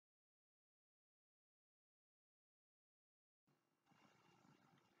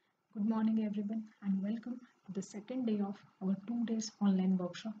Good morning, everyone, and welcome to the second day of our 2 days online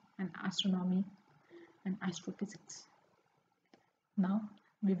workshop on astronomy and astrophysics. Now,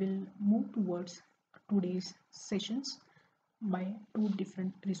 we will move towards today's sessions by two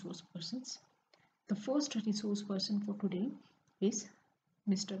different resource persons. The first resource person for today is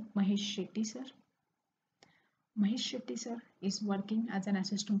Mr. Mahesh Shetti sir. Mahesh Shetti sir is working as an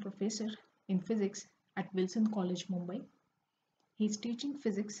assistant professor in physics at Wilson College, Mumbai. He is teaching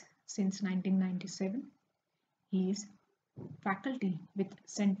physics since 1997. He is faculty with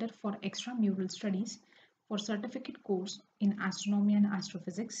Center for Extramural Studies for certificate course in Astronomy and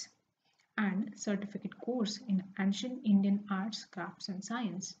Astrophysics and certificate course in Ancient Indian Arts, Crafts and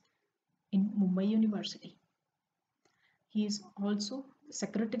Science in Mumbai University. He is also the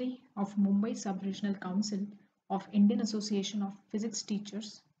Secretary of Mumbai Sub-Regional Council of Indian Association of Physics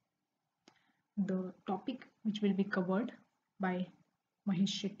Teachers. The topic which will be covered by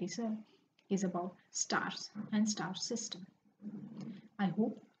Mahesh Shetti sir is about stars and star system. I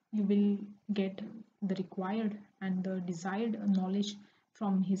hope you will get the required and the desired knowledge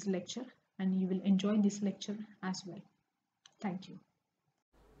from his lecture and you will enjoy this lecture as well. Thank you.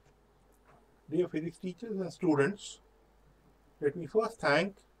 Dear physics teachers and students, let me first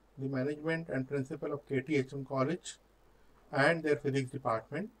thank the management and principal of KTHM College and their physics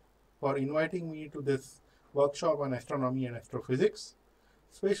department for inviting me to this workshop on astronomy and astrophysics.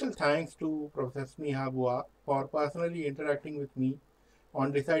 Special thanks to Professor Sneha Bua for personally interacting with me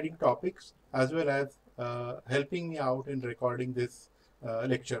on deciding topics as well as helping me out in recording this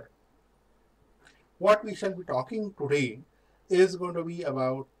lecture. What we shall be talking today is going to be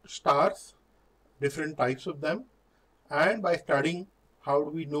about stars, different types of them, and by studying, how do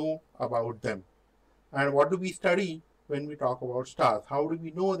we know about them? And what do we study when we talk about stars? How do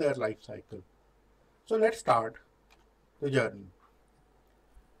we know their life cycle? So let's start the journey.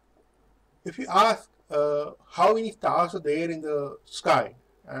 If you ask how many stars are there in the sky,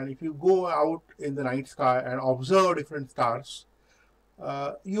 and if you go out in the night sky and observe different stars,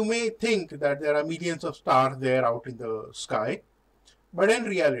 you may think that there are millions of stars there out in the sky. But in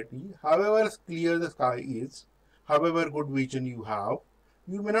reality, however clear the sky is, however good vision you have,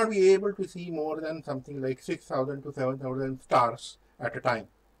 you may not be able to see more than something like 6,000 to 7,000 stars at a time.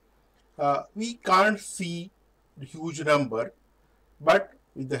 We can't see the huge number, but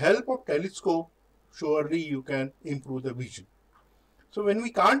with the help of telescope, surely you can improve the vision. So when we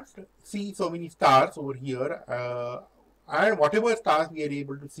can't see so many stars over here, and whatever stars we are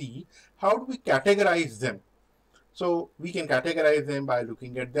able to see, how do we categorize them? So we can categorize them by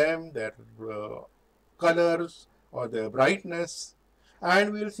looking at them, their colors or their brightness,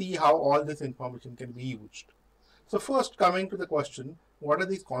 and we will see how all this information can be used. So first, coming to the question, what are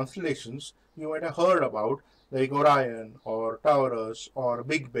these constellations you might have heard about, like Orion or Taurus or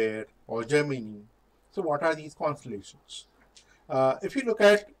Big Bear or Gemini? So what are these constellations? If you look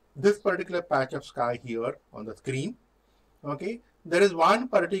at this particular patch of sky here on the screen, okay, there is one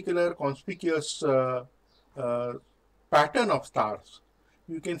particular conspicuous pattern of stars.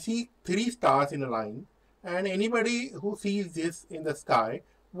 You can see 3 stars in a line, and anybody who sees this in the sky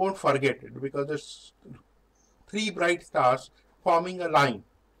won't forget it because there's 3 bright stars forming a line.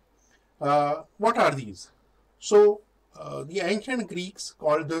 What are these? So the ancient Greeks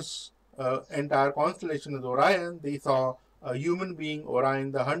called this entire constellation as Orion. They saw a human being,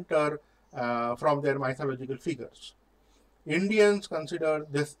 Orion the hunter, from their mythological figures. Indians consider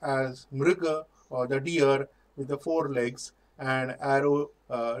this as Mriga, or the deer with the 4 legs, and arrow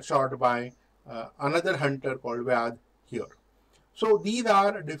shot by another hunter called Vyad here. So these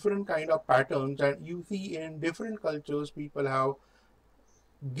are different kind of patterns, and you see in different cultures people have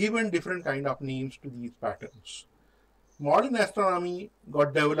given different kind of names to these patterns. Modern astronomy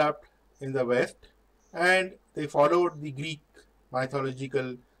got developed in the West, and they followed the Greek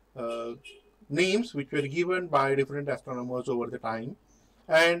mythological names which were given by different astronomers over the time,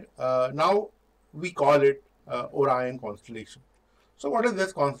 and now we call it Orion constellation. So what is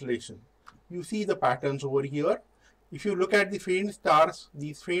this constellation? You see the patterns over here. If you look at the faint stars,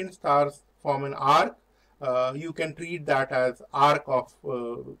 these faint stars form an arc. You can treat that as arc of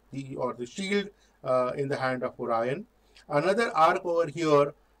the shield in the hand of Orion. Another arc over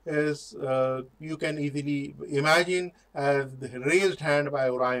here is you can easily imagine as the raised hand by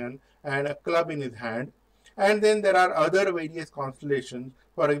Orion and a club in his hand. And then there are other various constellations.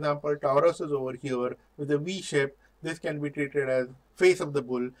 For example, Taurus is over here with a V shape. This can be treated as face of the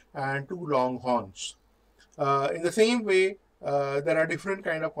bull and 2 long horns. In the same way, there are different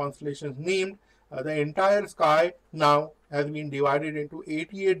kind of constellations named. The entire sky now has been divided into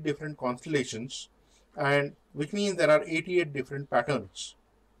 88 different constellations, and which means there are 88 different patterns.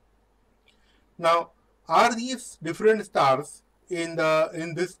 Now, are these different stars in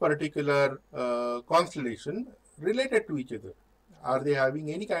this particular constellation related to each other? Are they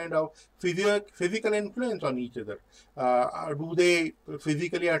having any kind of physical influence on each other? Do they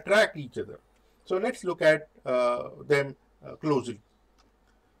physically attract each other? So let's look at them closely.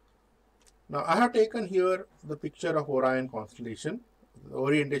 Now I have taken here the picture of Orion constellation. The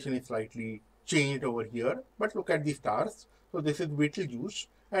orientation is slightly changed over here, but look at the stars. So this is Betelgeuse,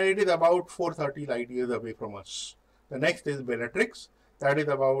 and it is about 430 light years away from us. The next is Bellatrix, that is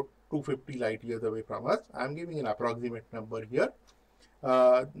about 250 light years away from us. I am giving an approximate number here.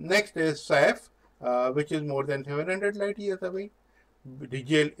 Next is Ceph, which is more than 700 light years away.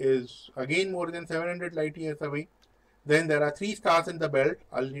 Rigel is again more than 700 light years away. Then there are three stars in the belt: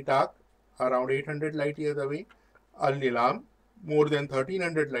 Alnitak, around 800 light years away; Al-Nilam, more than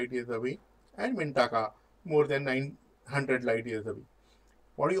 1300 light years away; and Mintaka, more than 900 light years away.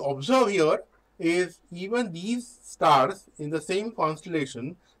 What you observe here is even these stars in the same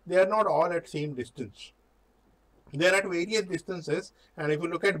constellation, they are not all at same distance. They are at various distances, and if you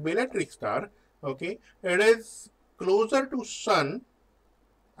look at Bellatrix star, okay, it is closer to Sun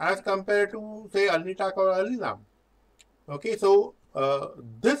as compared to, say, Alnitak or Al-Nilam. Okay, so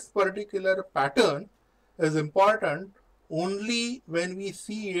this particular pattern is important only when we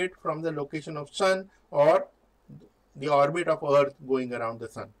see it from the location of Sun or the orbit of Earth going around the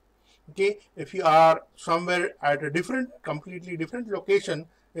Sun. Okay, if you are somewhere at a completely different location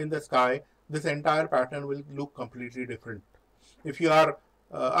in the sky, this entire pattern will look completely different. If you are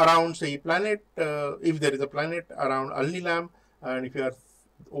around, say, planet, if there is a planet around Al-Nilam, and if you are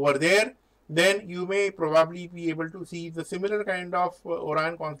over there, then you may probably be able to see the similar kind of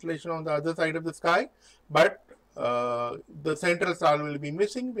Orion constellation on the other side of the sky, but the central star will be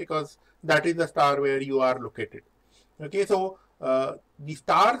missing because that is the star where you are located. Okay, so the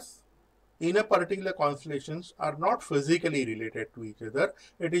stars in a particular constellations are not physically related to each other.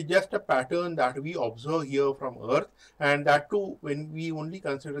 It is just a pattern that we observe here from Earth, and that too when we only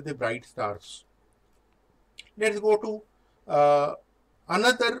consider the bright stars. Let's go to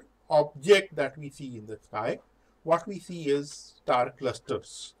another object that we see in the sky. What we see is star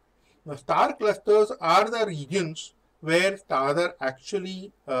clusters. Now, star clusters are the regions where stars are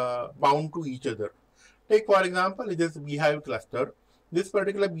actually bound to each other. Take for example this beehive cluster. This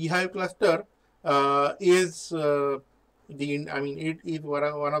particular beehive cluster is it is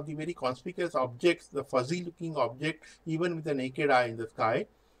one of the very conspicuous objects, the fuzzy looking object, even with the naked eye in the sky.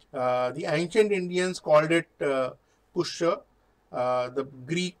 The ancient Indians called it Pusha. The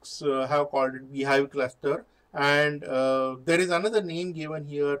Greeks have called it beehive cluster, and there is another name given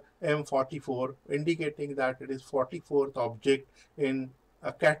here, M44, indicating that it is 44th object in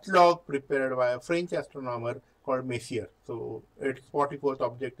a catalogue prepared by a French astronomer called Messier. So it's 44th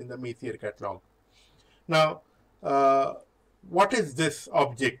object in the Messier catalogue. Now, what is this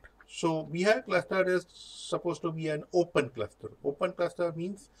object? So beehive cluster is supposed to be an open cluster. Open cluster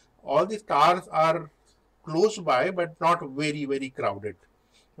means all the stars are close by but not very, very crowded.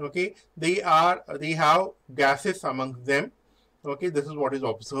 Okay, they have gases among them. Okay, this is what is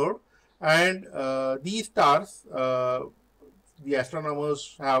observed, and these stars, the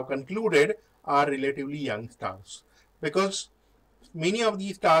astronomers have concluded, are relatively young stars, because many of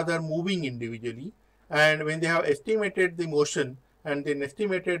these stars are moving individually, and when they have estimated the motion and then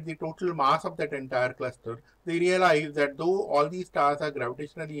estimated the total mass of that entire cluster, they realize that though all these stars are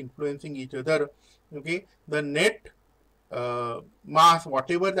gravitationally influencing each other, okay, the net mass,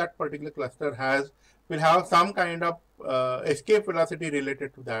 whatever that particular cluster has, will have some kind of escape velocity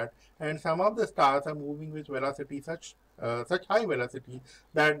related to that, and some of the stars are moving with velocity such high velocity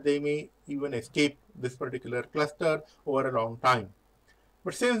that they may even escape this particular cluster over a long time.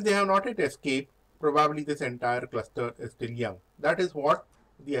 But since they have not yet escaped, probably this entire cluster is still young. That is what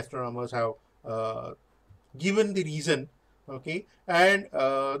the astronomers have given the reason. Okay, and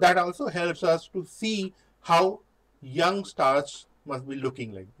that also helps us to see how young stars must be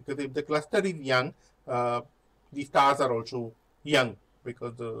looking like, because if the cluster is young, the stars are also young,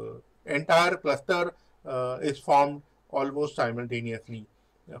 because the entire cluster is formed almost simultaneously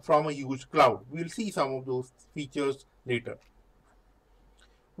from a huge cloud. We will see some of those features later.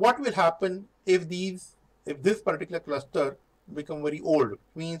 What will happen if this particular cluster become very old?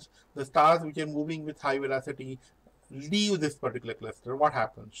 Means the stars which are moving with high velocity leave this particular cluster. What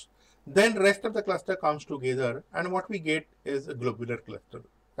happens? Then rest of the cluster comes together, and what we get is a globular cluster.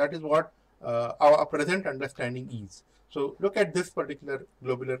 That is what our present understanding is. So look at this particular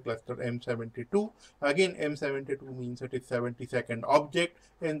globular cluster M72. Again, M72 means it is 72nd object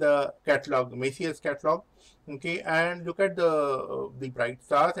in the catalog, Messier's catalog. Okay, and look at the bright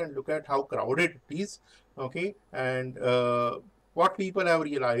stars and look at how crowded it is. Okay, and what people have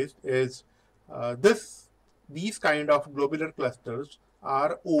realized is these kind of globular clusters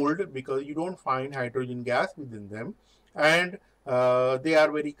are old because you don't find hydrogen gas within them, and they are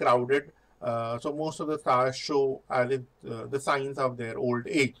very crowded. So most of the stars show as if the signs of their old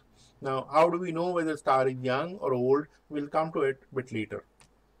age. Now, how do we know whether a star is young or old? We'll come to it a bit later.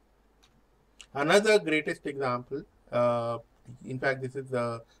 Another greatest example, in fact, this is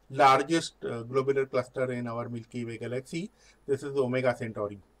the largest globular cluster in our Milky Way galaxy. This is Omega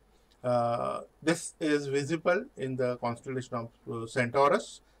Centauri. This is visible in the constellation of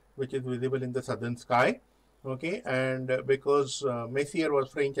Centaurus, which is visible in the southern sky. Okay, and because Messier was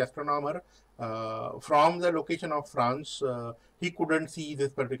French astronomer, from the location of France, he couldn't see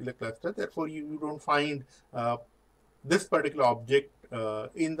this particular cluster. Therefore, you don't find this particular object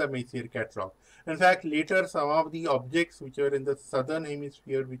in the Messier catalog. In fact, later some of the objects which are in the southern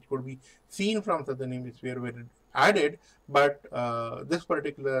hemisphere, which could be seen from southern hemisphere, were added, but this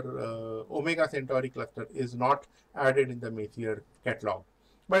particular Omega Centauri cluster is not added in the Messier catalog.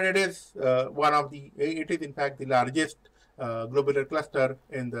 But it is it is in fact the largest globular cluster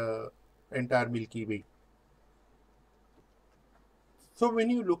in the entire Milky Way. So when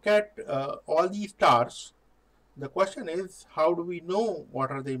you look at all these stars, the question is, how do we know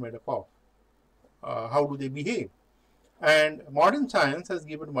what are they made up of? How do they behave? And modern science has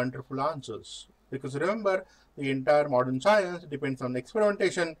given wonderful answers, because remember, the entire modern science depends on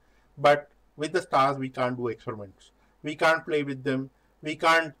experimentation, but with the stars we can't do experiments. We can't play with them. We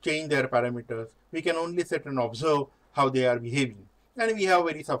can't change their parameters. We can only sit and observe how they are behaving. And we have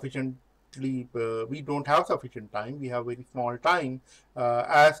we don't have sufficient time. We have very small time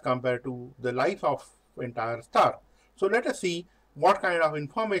as compared to the life of entire star. So let us see what kind of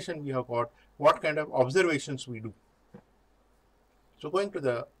information we have got, what kind of observations we do. So going to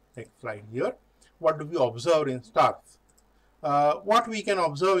the next slide here, what do we observe in stars? What we can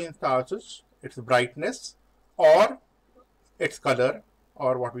observe in stars is its brightness or its color,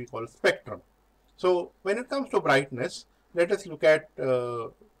 or what we call spectrum. So when it comes to brightness, let us look at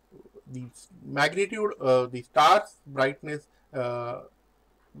the magnitude, the star's brightness,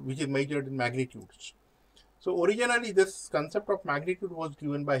 which is measured in magnitudes. So originally this concept of magnitude was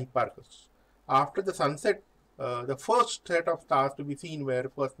given by Hipparchus. After the sunset, the first set of stars to be seen were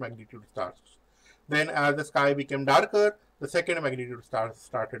first magnitude stars. Then as the sky became darker, the second magnitude stars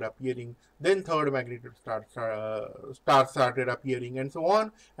started appearing, then third magnitude stars started appearing, and so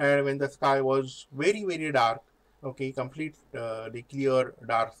on. And when the sky was very, very dark, okay, completely clear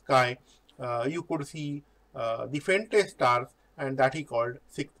dark sky, you could see the faintest stars, and that he called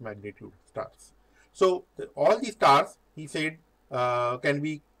sixth magnitude stars. So all these stars, he said, can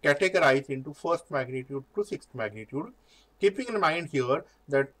be categorized into first magnitude to sixth magnitude, keeping in mind here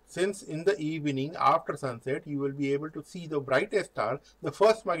that since in the evening after sunset you will be able to see the brightest stars, the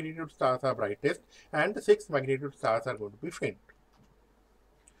first magnitude stars are brightest and the sixth magnitude stars are going to be faint.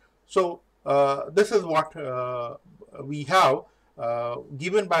 So this is what we have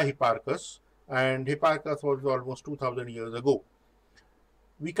given by Hipparchus, and Hipparchus was almost 2000 years ago.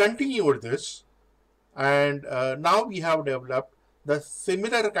 We continued this, and now we have developed the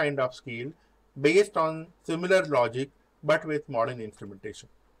similar kind of scale based on similar logic, but with modern instrumentation.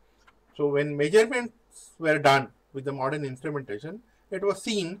 So when measurements were done with the modern instrumentation, it was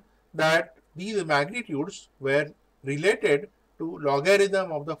seen that these magnitudes were related to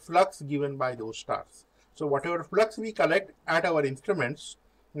logarithm of the flux given by those stars. So whatever flux we collect at our instruments,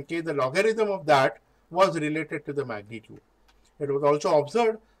 okay, the logarithm of that was related to the magnitude. It was also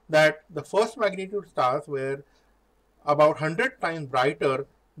observed that the first magnitude stars were about 100 times brighter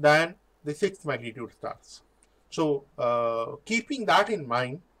than the sixth magnitude stars. So keeping that in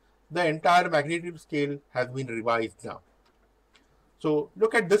mind, the entire magnitude scale has been revised now. So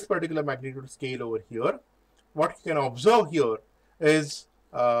look at this particular magnitude scale over here. What you can observe here is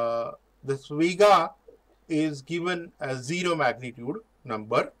this vega is given as 0 magnitude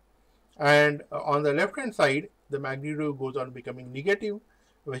number, and on the left hand side the magnitude goes on becoming negative,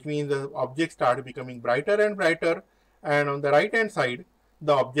 which means the objects start becoming brighter and brighter, and on the right hand side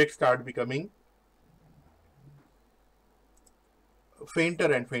the objects start becoming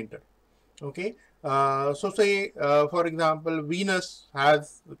fainter and fainter. Okay, so say for example Venus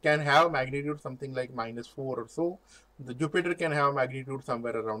can have magnitude something like -4 or so. The Jupiter can have magnitude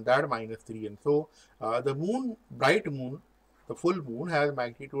somewhere around that -3, and so the moon, bright moon, the full moon has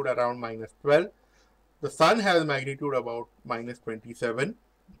magnitude around -12. The sun has magnitude about -27.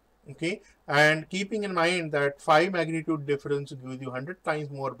 Okay, and keeping in mind that 5 magnitude difference gives you 100 times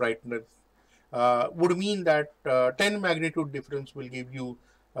more brightness, would mean that 10 magnitude difference will give you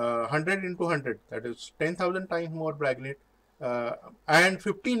 100 into 100, that is 10,000 times more brightness, and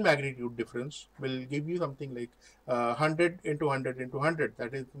 15 magnitude difference will give you something like 100 into 100 into 100,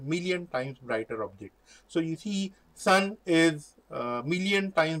 that is million times brighter object. So you see, sun is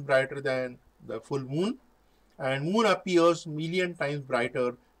million times brighter than the full moon, and moon appears million times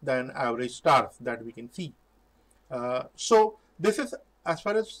brighter than average stars that we can see. So this is as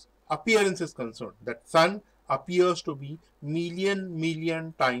far as appearance is concerned, that sun appears to be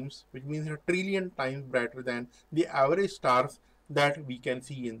million times, which means a trillion times brighter than the average stars that we can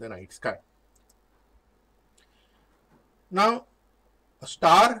see in the night sky. Now, a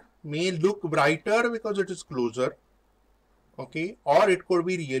star may look brighter because it is closer, okay, or it could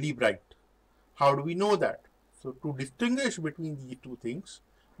be really bright. How do we know that? So to distinguish between these two things,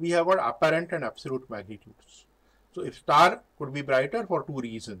 we have got apparent and absolute magnitudes. So if star could be brighter for two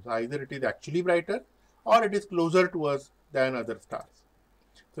reasons, either it is actually brighter or it is closer to us than other stars.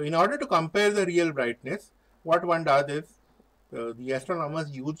 So in order to compare the real brightness, what one does is the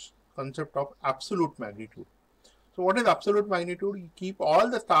astronomers use concept of absolute magnitude. So what is absolute magnitude? You keep all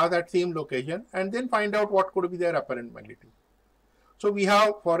the stars at same location and then find out what could be their apparent magnitude. So we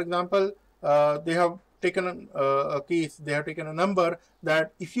have, for example, they have taken a case, they have taken a number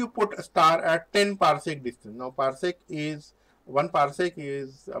that if you put a star at 10 parsec distance, now parsec is, 1 parsec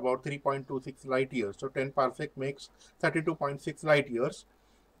is about 3.26 light years, so 10 parsec makes 32.6 light years.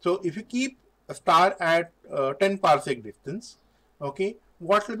 So if you keep a star at 10 parsec distance, okay,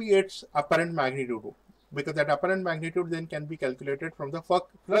 what will be its apparent magnitude? Because that apparent magnitude then can be calculated from the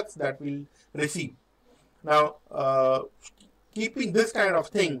flux that we'll receive. Now, keeping this kind of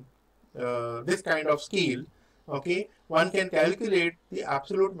thing, this kind of scale, okay, one can calculate the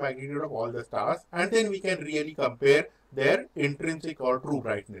absolute magnitude of all the stars, and then we can really compare their intrinsic or true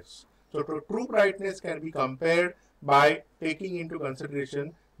brightness. So true brightness can be compared by taking into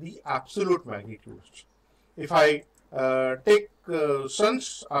consideration the absolute magnitudes. If I take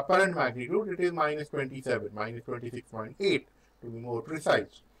sun's apparent magnitude, it is -27, -26.8 to be more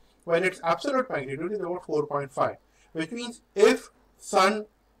precise, while its absolute magnitude is about 4.5, which means if sun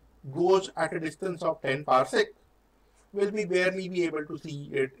goes at a distance of 10 parsec, will we barely be able to see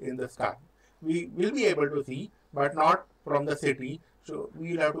it in the sky. We will be able to see, but not from the city. So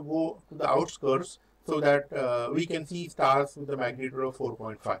we will have to go to the outskirts so that we can see stars with a magnitude of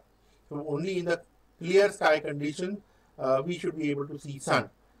 4.5. So only in the clear sky condition we should be able to see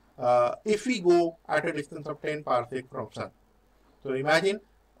sun if we go at a distance of 10 parsec from sun. So imagine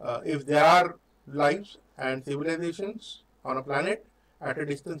if there are lives and civilizations on a planet at a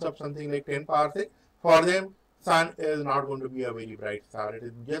distance of something like 10 parsec, for them sun is not going to be a very bright star, it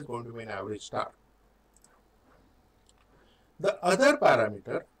is just going to be an average star. The other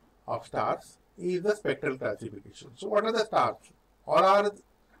parameter of stars is the spectral classification. So what are the stars?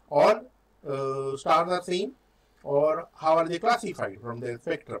 All stars are same, or how are they classified from their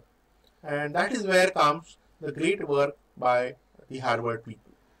spectrum? And that is where comes the great work by the Harvard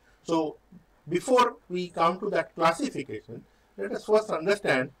people. So before we come to that classification, let us first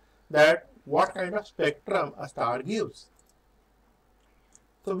understand that what kind of spectrum a star gives.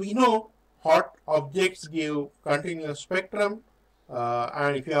 So we know hot objects give continuous spectrum,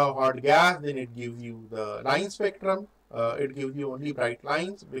 and if you have hot gas, then it gives you the line spectrum. It gives you only bright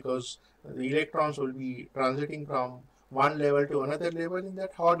lines because the electrons will be transiting from one level to another level in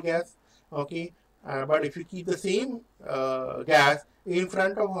that hot gas. Okay, but if you keep the same gas in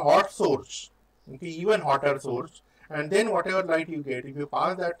front of a hot source, okay, even hotter source, and then whatever light you get, if you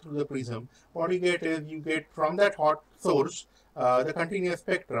pass that through the prism, what you get is you get from that hot source the continuous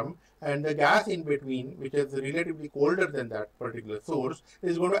spectrum, and the gas in between, which is relatively colder than that particular source,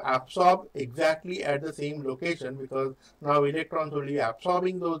 is going to absorb exactly at the same location, because now electrons will be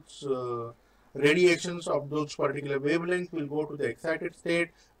absorbing those radiations of those particular wavelengths, will go to the excited state,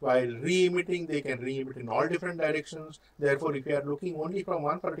 while re-emitting, they can re-emit in all different directions. Therefore, if you are looking only from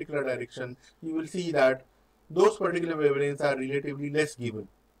one particular direction, you will see that those particular wavelengths are relatively less given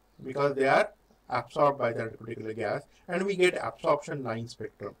because they are absorbed by that particular gas, and we get absorption line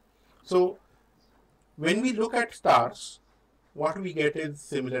spectrum. So when we look at stars, what we get is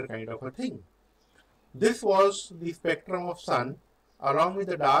similar kind of a thing. This was the spectrum of sun along with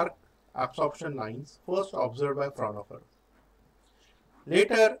the dark absorption lines first observed by Fraunhofer.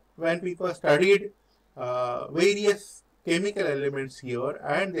 Later, when people studied various chemical elements here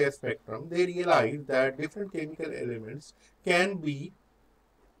and their spectrum, they realized that different chemical elements can be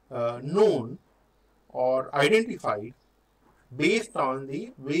known or identified based on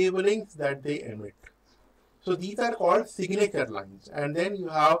the wavelengths that they emit. So these are called signature lines, and then you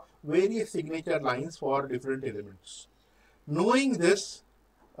have various signature lines for different elements. Knowing this,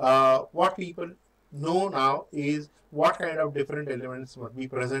 what people know now is what kind of different elements must be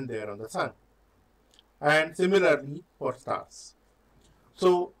present there on the sun. And similarly for stars.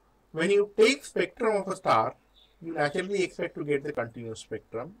 So when you take spectrum of a star, you naturally expect to get the continuous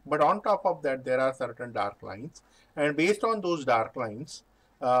spectrum, but on top of that there are certain dark lines, and based on those dark lines,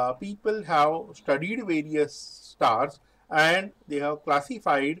 people have studied various stars and they have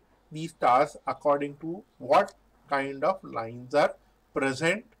classified these stars according to what kind of lines are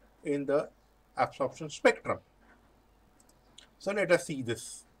present in the absorption spectrum. So let us see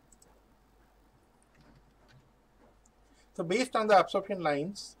this. So based on the absorption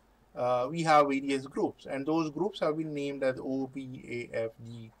lines, we have various groups, and those groups have been named as O, P, A, F,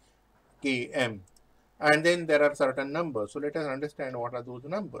 G, K, M. And then there are certain numbers. So let us understand what are those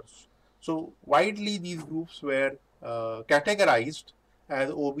numbers. So widely these groups were categorized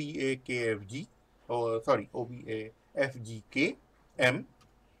as O, B, A, K, F, G, or sorry, O, B, A, F, G, K, M.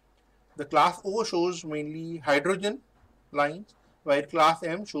 The class O shows mainly hydrogen lines, while class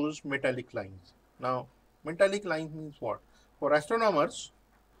M shows metallic lines. Now, metallic lines means what? For astronomers,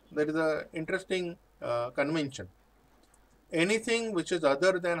 there is an interesting convention. Anything which is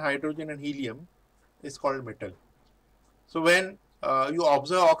other than hydrogen and helium is called metal. So when you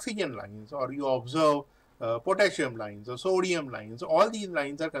observe oxygen lines, or you observe potassium lines or sodium lines, all these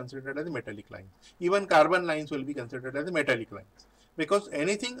lines are considered as metallic lines. Even carbon lines will be considered as metallic lines, because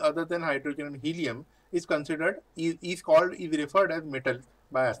anything other than hydrogen and helium is considered, is referred as metal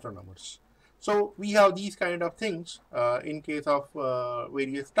by astronomers. So we have these kind of things in case of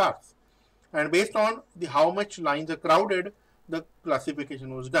various stars, and based on how much lines are crowded, the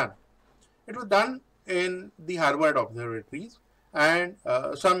classification was done. It was done in the Harvard observatories, and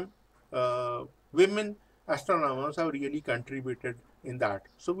some women astronomers have really contributed in that.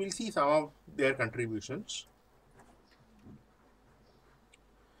 So we'll see some of their contributions.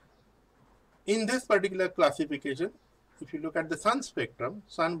 In this particular classification, if you look at the sun spectrum,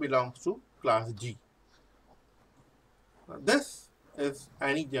 sun belongs to class G. This is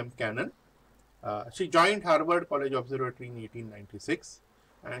Annie Jump Cannon. She joined Harvard College Observatory in 1896,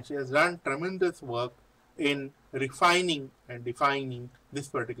 and she has done tremendous work in refining and defining this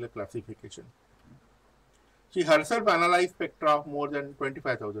particular classification. She herself analyzed spectra of more than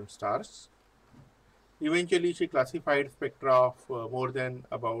 25,000 stars. Eventually, she classified spectra of more than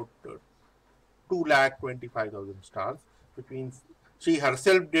about 2,25,000 stars, which means she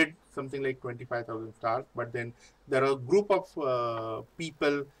herself did something like 25,000 stars, but then there are a group of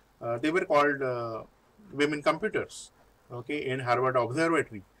people, they were called women computers, okay, in Harvard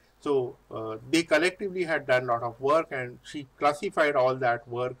Observatory. So they collectively had done a lot of work, and she classified all that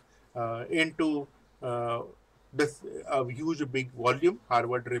work into this huge big volume,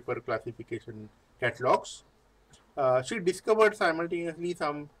 Harvard Draper classification catalogs. She discovered simultaneously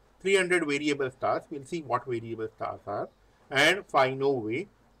some 300 variable stars. We'll see what variable stars are, and 5 novae.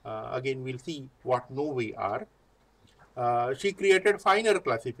 Again, we'll see what novae are. She created finer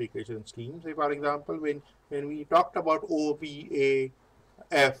classification schemes. Say, for example, when we talked about O, P, A,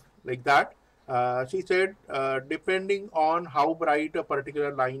 F, like that, she said depending on how bright a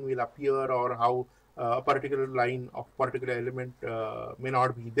particular line will appear, or how a particular line of particular element may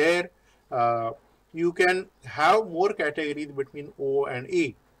not be there, you can have more categories between O and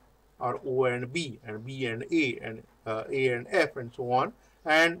A, or O and B and A and F, and so on.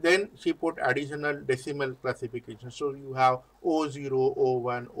 And then she put additional decimal classification. So you have O0,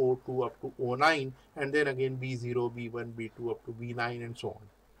 O1, O2 up to O9, and then again B0, B1, B2 up to B9, and so on.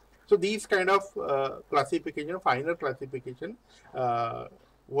 So these kind of classification, finer classification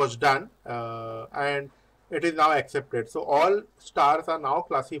was done, and it is now accepted. So all stars are now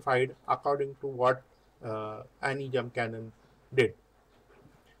classified according to what Annie Jump Cannon did.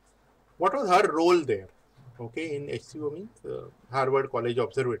 What was her role there? Okay, in HCO means Harvard College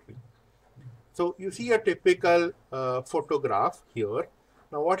Observatory. So you see a typical photograph here.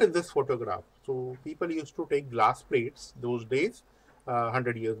 Now what is this photograph? So people used to take glass plates those days,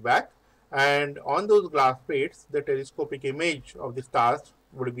 100 years back, and on those glass plates the telescopic image of the stars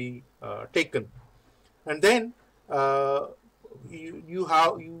would be taken, and then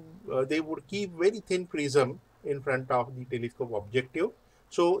they would keep very thin prism in front of the telescope objective.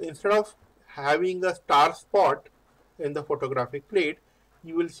 So instead of having a star spot in the photographic plate,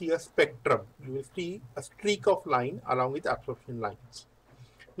 you will see a spectrum. You will see a streak of line along with absorption lines.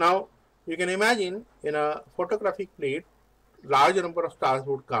 Now, you can imagine in a photographic plate, large number of stars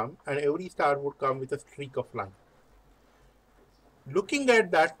would come and every star would come with a streak of line. Looking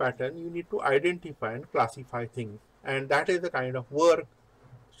at that pattern, you need to identify and classify things, and that is the kind of work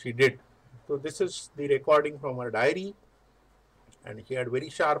she did. So this is the recording from her diary, and she had very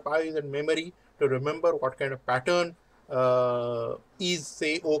sharp eyes and memory to remember what kind of pattern is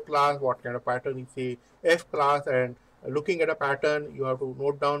say O class, what kind of pattern is say F class, and looking at a pattern you have to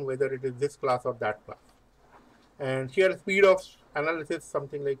note down whether it is this class or that class. And she had a speed of analysis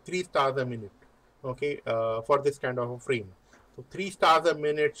something like 3 stars a minute, okay, for this kind of a frame. So 3 stars a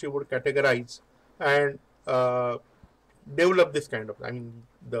minute she would categorize and develop this kind of, I mean,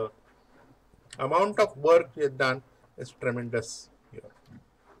 the amount of work she has done is tremendous here.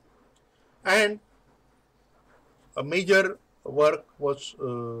 And a major work was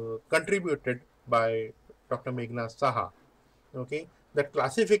contributed by Dr. Meghnad Saha. Okay, that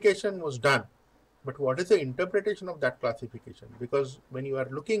classification was done, but what is the interpretation of that classification? Because when you are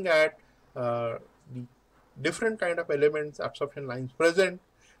looking at the different kind of elements, absorption lines present,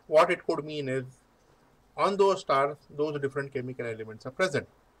 what it could mean is on those stars, those different chemical elements are present.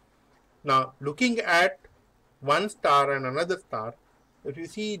 Now, looking at one star and another star, if you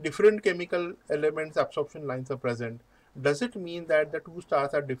see different chemical elements, absorption lines are present, does it mean that the two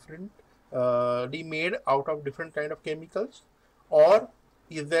stars are differently made out of different kind of chemicals, or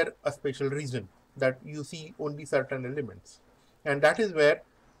is there a special reason that you see only certain elements? And that is where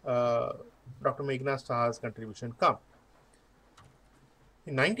Dr. Meghnad Saha's contribution comes.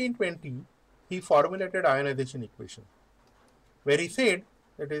 In 1920, he formulated ionization equation, where he said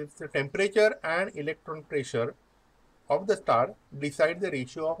that is the temperature and electron pressure of the star decide the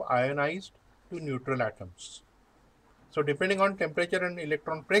ratio of ionized to neutral atoms. So depending on temperature and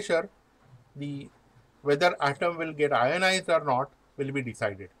electron pressure, the whether atom will get ionized or not will be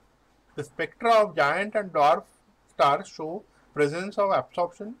decided. The spectra of giant and dwarf stars show presence of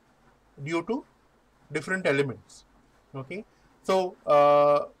absorption due to different elements. Okay, so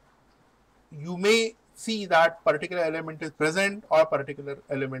you may see that particular element is present or particular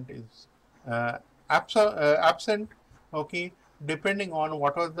element is absent. Okay, depending on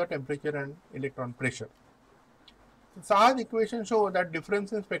what was the temperature and electron pressure. Saha's equation show that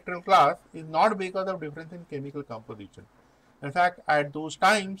difference in spectral class is not because of difference in chemical composition. In fact, at those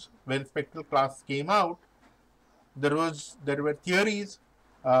times when spectral class came out, there were theories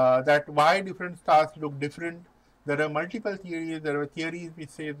that why different stars look different. There are multiple theories. There were theories which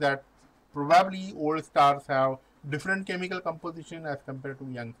say that probably old stars have different chemical composition as compared to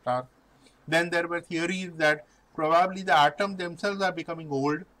young stars. Then there were theories that probably the atoms themselves are becoming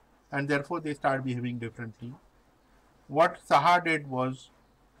old and therefore they start behaving differently. What Saha did was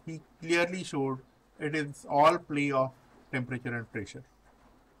he clearly showed it is all play of temperature and pressure.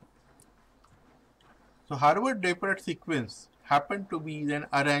 So Harvard-Draper sequence happened to be then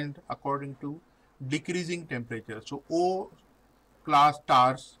arranged according to decreasing temperature. So O class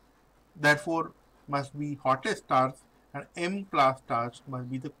stars therefore must be hottest stars and M class stars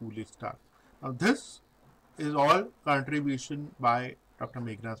must be the coolest stars. Now this is all contribution by Dr.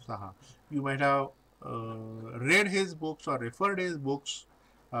 Meghnad Saha. You might have read his books or referred his books,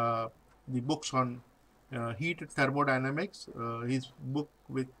 the books on heat thermodynamics. His book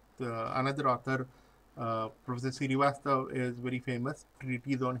with another author, Professor Srivastava, is very famous,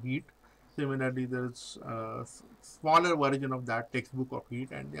 Treatise on Heat. Similarly, there's a smaller version of that, Textbook of Heat,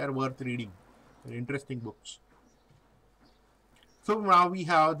 and they are worth reading. They're interesting books. So now we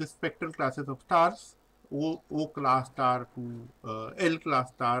have the spectral classes of stars, O class star to L class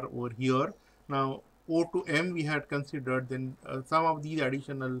star over here. Now O to M we had considered, then some of these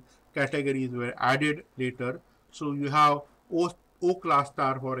additional categories were added later. So you have O class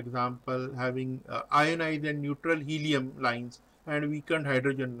star, for example, having ionized and neutral helium lines and weakened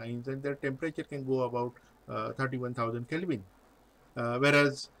hydrogen lines, and their temperature can go about 31,000 Kelvin.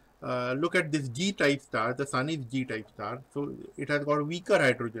 Whereas look at this G-type star, the Sun is G-type star, so it has got weaker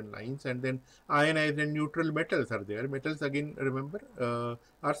hydrogen lines, and then ionized and neutral metals are there. Metals, again, remember,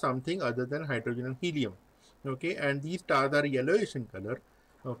 are something other than hydrogen and helium. Okay, and these stars are yellowish in color,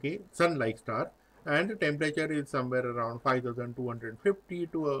 okay, sun-like star, and the temperature is somewhere around 5,250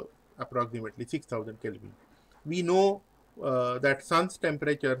 to approximately 6,000 Kelvin. We know that sun's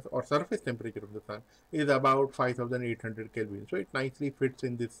temperature or surface temperature of the sun is about 5,800 Kelvin. So it nicely fits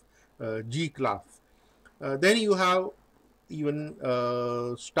in this G class. Then you have even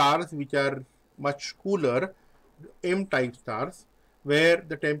stars which are much cooler, M-type stars, where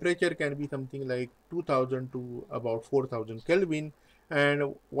the temperature can be something like 2,000 to about 4,000 Kelvin,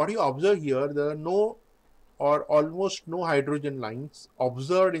 And what you observe here, there are no or almost no hydrogen lines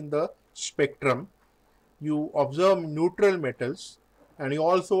observed in the spectrum. You observe neutral metals, and you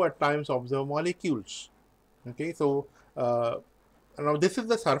also at times observe molecules. Okay, so now this is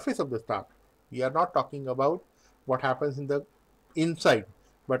the surface of the star. We are not talking about what happens in the inside,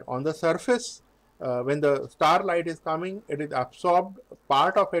 but on the surface, when the starlight is coming, it is absorbed,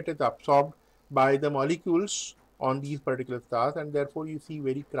 part of it is absorbed by the molecules on these particular stars, and therefore you see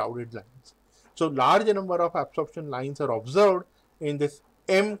very crowded lines. So large number of absorption lines are observed in this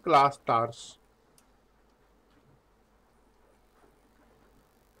M class stars.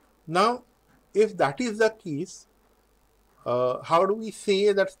 Now, if that is the case, how do we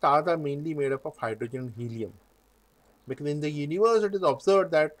say that stars are mainly made up of hydrogen and helium? Because in the universe, it is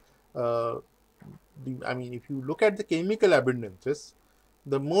observed that, if you look at the chemical abundances,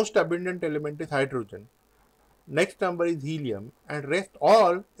 the most abundant element is hydrogen. Next number is helium, and rest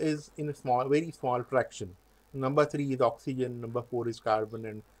all is in a small, very small fraction. Number 3 is oxygen, number 4 is carbon,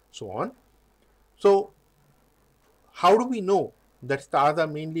 and so on. So, how do we know that stars are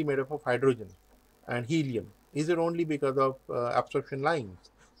mainly made up of hydrogen and helium? Is it only because of absorption lines?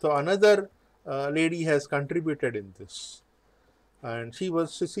 So another lady has contributed in this, and she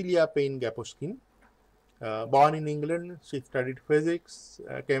was Cecilia Payne-Gaposchkin. Born in England, she studied physics,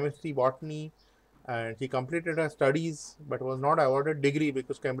 chemistry, botany, and she completed her studies but was not awarded degree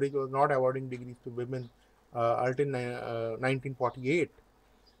because Cambridge was not awarding degrees to women until 1948.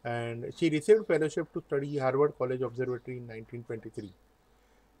 And she received fellowship to study Harvard College Observatory in 1923.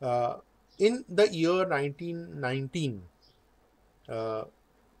 In the year 1919,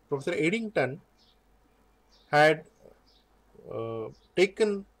 Professor Eddington had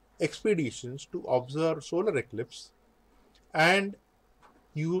taken expeditions to observe solar eclipse, and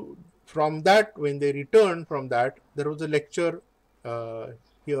from that, when they returned from that, there was a lecture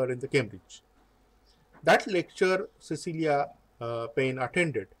here in the Cambridge. That lecture Cecilia Payne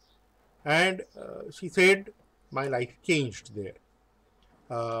attended, and she said, my life changed there.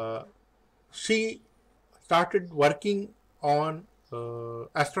 She started working on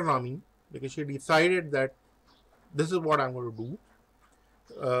astronomy because she decided that this is what I'm going to do.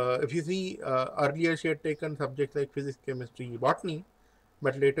 If you see, earlier she had taken subjects like physics, chemistry, botany,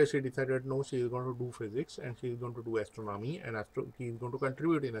 but later she decided no, she is going to do physics and she is going to do astronomy, and she is going to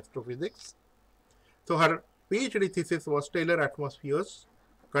contribute in astrophysics. So her PhD thesis was stellar atmospheres,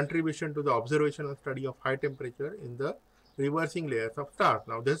 contribution to the observational study of high temperature in the reversing layers of stars.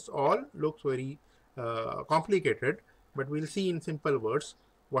 Now this all looks very complicated, but we'll see in simple words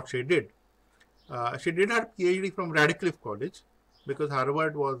what she did. She did her PhD from Radcliffe College because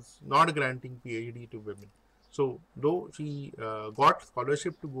Harvard was not granting PhD to women. So though she got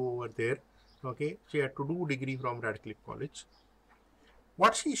scholarship to go over there, okay, she had to do degree from Radcliffe College.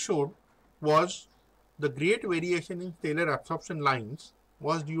 What she showed was the great variation in stellar absorption lines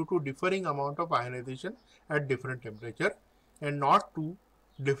was due to differing amount of ionization at different temperature and not to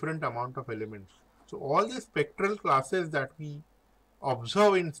different amount of elements. So all the spectral classes that we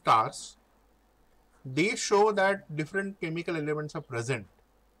observe in stars, they show that different chemical elements are present,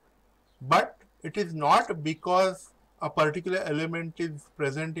 but it is not because a particular element is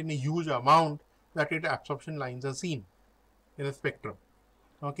present in a huge amount that its absorption lines are seen in a spectrum.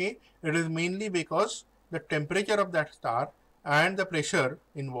 Okay, it is mainly because the temperature of that star and the pressure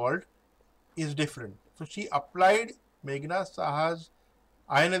involved is different. So she applied Meghna Saha's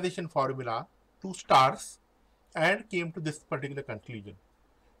ionization formula to stars and came to this particular conclusion.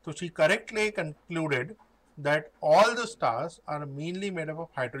 So she correctly concluded that all the stars are mainly made up of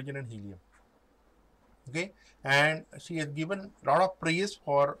hydrogen and helium. Okay, and she has given a lot of praise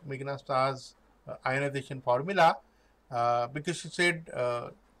for Meghna Saha's ionization formula because she said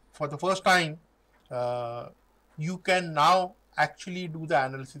for the first time you can now actually do the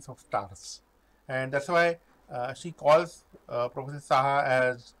analysis of stars, and that's why she calls Professor Saha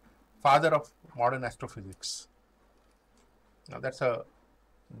as father of modern astrophysics. Now that's a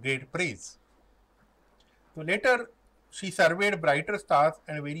great praise. So later she surveyed brighter stars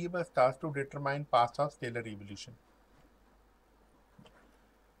and variable stars to determine paths of stellar evolution.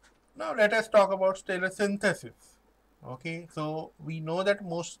 Now let us talk about stellar synthesis. Okay, so we know that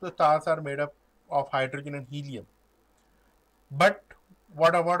most of the stars are made up of hydrogen and helium. But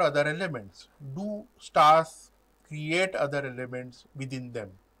what about other elements? Do stars create other elements within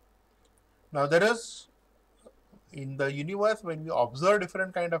them? Now there is, in the universe, when we observe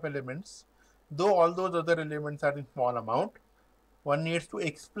different kind of elements, though all those other elements are in small amount, one needs to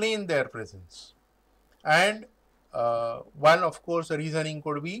explain their presence. And one, of course, reasoning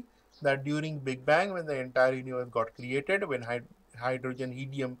could be that during Big Bang, when the entire universe got created, when hydrogen,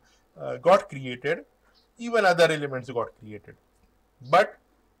 helium got created, even other elements got created. But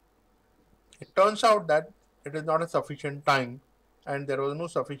it turns out that it is not a sufficient time and there was no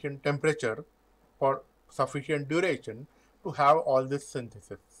sufficient temperature for sufficient duration to have all this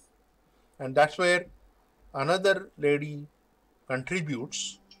synthesis. And that's where another lady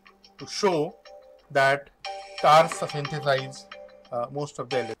contributes to show that stars synthesize most of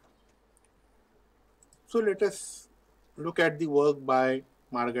the elements. So let us look at the work by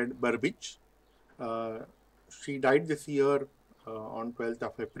Margaret Burbidge. Uh, she died this year on 12th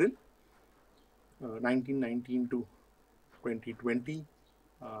of April, 1919 to 2020.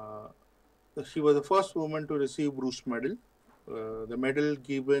 She was the first woman to receive Bruce Medal, the medal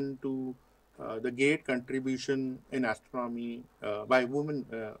given to the great contribution in astronomy by women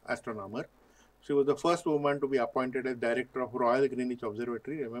astronomer. She was the first woman to be appointed as director of Royal Greenwich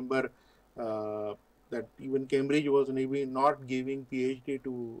Observatory. Remember that even Cambridge was maybe not giving PhD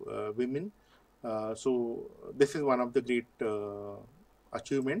to women. So this is one of the great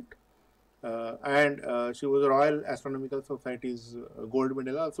achievement. And she was Royal Astronomical Society's gold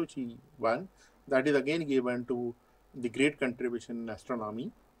medal also she won. That is again given to the great contribution in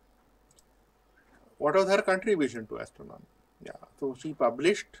astronomy. What was her contribution to astronomy? Yeah, so she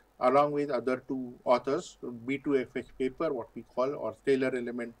published along with other two authors, B2FH paper, what we call, or stellar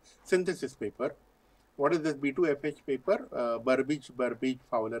element synthesis paper. What is this B2FH paper? Burbidge,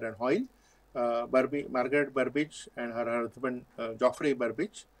 Fowler and Hoyle. Margaret Burbidge and her husband Geoffrey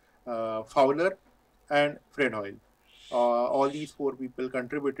Burbidge, Fowler and Fred Hoyle. All these four people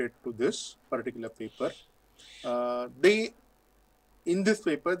contributed to this particular paper. In this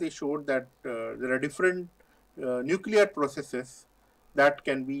paper, they showed that there are different nuclear processes that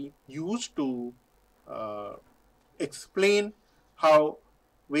can be used to explain how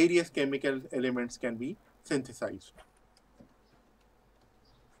various chemical elements can be synthesized.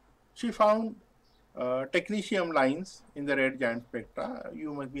 She found technetium lines in the red giant spectra.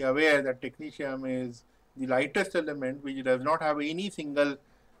 You must be aware that technetium is the lightest element which does not have any single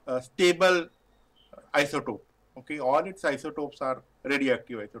stable isotope. Okay, all its isotopes are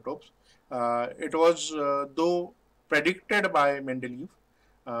radioactive isotopes. It was though predicted by Mendeleev.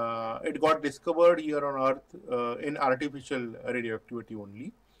 It got discovered here on Earth in artificial radioactivity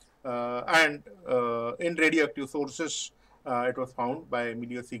only, and in radioactive sources it was found by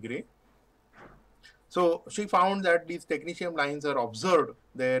Emilio Segre. So she found that these technetium lines are observed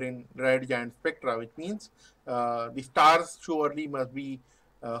there in red giant spectra, which means the stars surely must be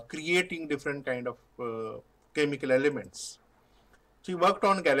creating different kind of chemical elements. She worked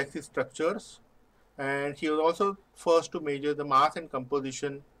on galaxy structures, and she was also first to measure the mass and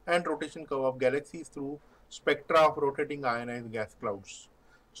composition and rotation curve of galaxies through spectra of rotating ionized gas clouds.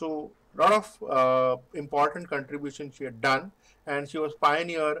 So a lot of important contributions she had done, and she was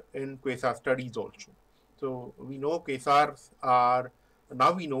pioneer in quasar studies also. So we know quasars are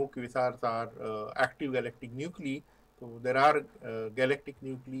active galactic nuclei. So there are galactic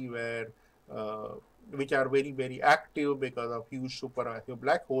nuclei where which are very, very active because of huge supermassive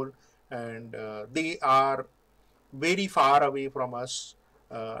black hole, and they are very far away from us,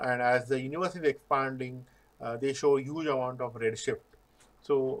 and as the universe is expanding, they show huge amount of redshift.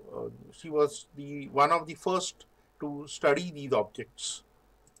 So she was one of the first to study these objects.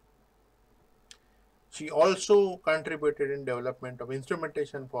 She also contributed in development of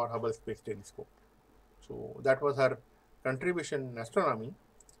instrumentation for Hubble Space Telescope. So that was her contribution in astronomy.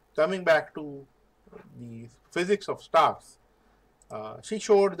 Coming back to the physics of stars, she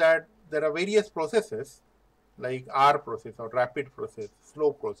showed that there are various processes like R process or rapid process,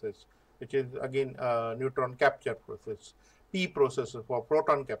 slow process, which is again neutron capture process, P process for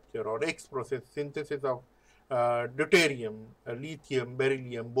proton capture, or X process, synthesis of deuterium, lithium,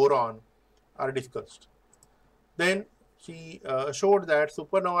 beryllium, boron are discussed. Then she showed that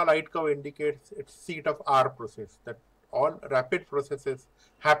supernova light curve indicates its seat of R process, that all rapid processes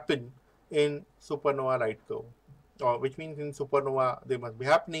happen in supernova light curve, which means in supernova they must be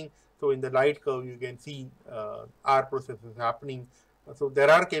happening. So in the light curve you can see R processes happening. So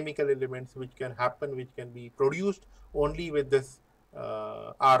there are chemical elements which can happen, which can be produced only with this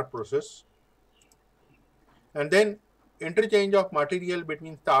R process. And then interchange of material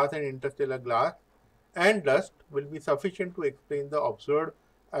between stars and interstellar glass and dust will be sufficient to explain the observed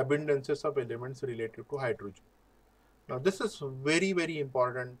abundances of elements related to hydrogen. Now this is very, very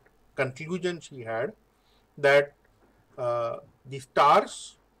important conclusion she had, that the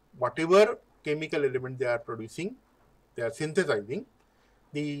stars, whatever chemical element they are producing, they are synthesizing,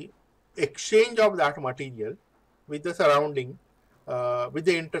 the exchange of that material with the surrounding, with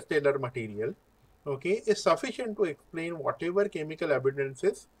the interstellar material okay, is sufficient to explain whatever chemical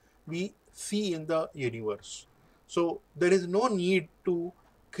abundances we see in the universe. So there is no need to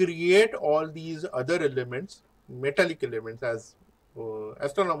create all these other elements, metallic elements, as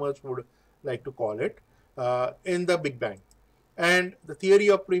astronomers would like to call it, in the Big Bang. And the theory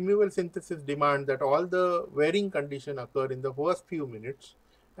of primeval synthesis demands that all the varying conditions occur in the first few minutes,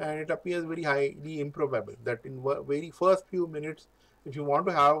 and it appears very highly improbable that in very first few minutes, if you want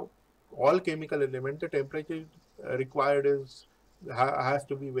to have all chemical elements, the temperature required has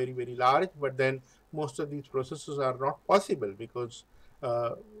to be very, very large. But then most of these processes are not possible, because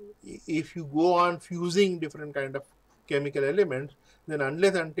uh, if you go on fusing different kind of chemical elements, then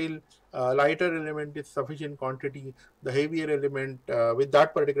unless until lighter element is sufficient quantity, the heavier element with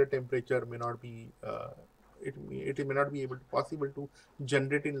that particular temperature may not be it may not be able to possible to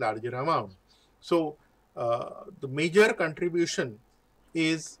generate in larger amount. So the major contribution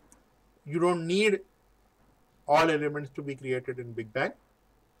is you don't need all elements to be created in Big Bang.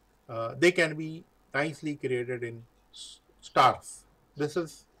 They can be nicely created in stars. This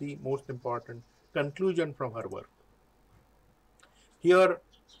is the most important conclusion from her work. Here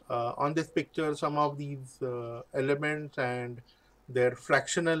on this picture, some of these elements and their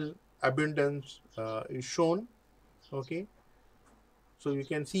fractional abundance is shown. Okay, so you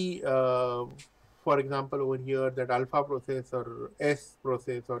can see, for example, over here that alpha process or S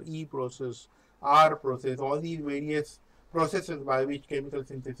process or E process, R process, all these various processes by which chemical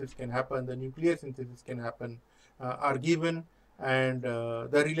synthesis can happen, the nuclear synthesis can happen, are given, and the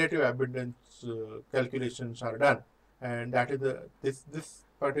relative abundance calculations are done. And that is this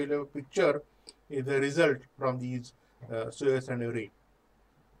particular picture is the result from these source and array.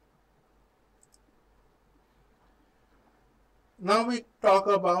 Now we talk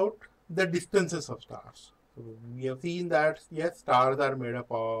about the distances of stars. So we have seen that yes, stars are made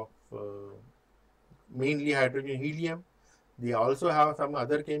up of mainly hydrogen, helium. They also have some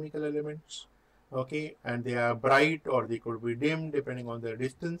other chemical elements, okay, and they are bright or they could be dim depending on their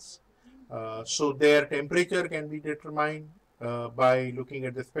distance. So their temperature can be determined by looking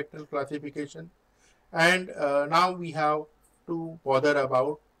at the spectral classification. And now we have to bother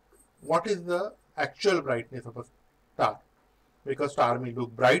about what is the actual brightness of a star, because star may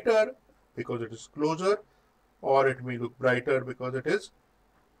look brighter because it is closer, or it may look brighter because it is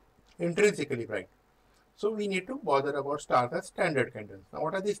intrinsically bright. So we need to bother about stars as standard candles. Now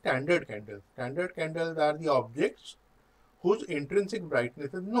what are the standard candles? Standard candles are the objects whose intrinsic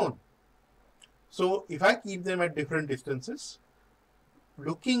brightness is known. So if I keep them at different distances,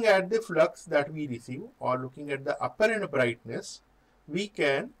 looking at the flux that we receive or looking at the apparent brightness, we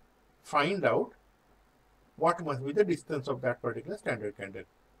can find out what must be the distance of that particular standard candle.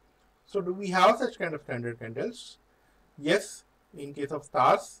 So do we have such kind of standard candles? Yes, in case of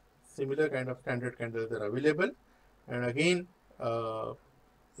stars, similar kind of standard candles are available. And again,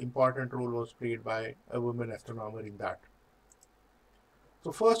 important role was played by a woman astronomer in that.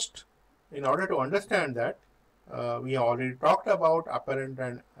 So first, in order to understand that, we have already talked about apparent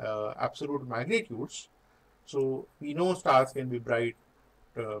and absolute magnitudes. So we know stars can be bright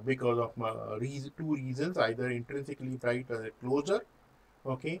because of two reasons, either intrinsically bright or closer.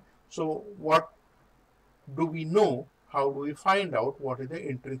 Okay, so what do we know? How do we find out what is the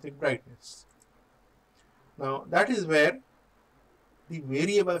intrinsic brightness? Now that is where the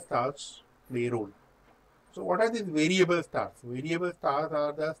variable stars play a role. So what are these variable stars? Variable stars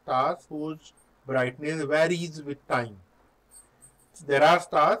are the stars whose brightness varies with time. There are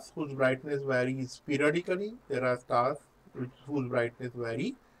stars whose brightness varies periodically. There are stars whose brightness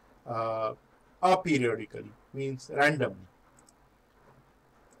vary aperiodically, means randomly.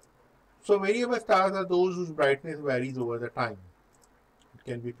 So variable stars are those whose brightness varies over the time. It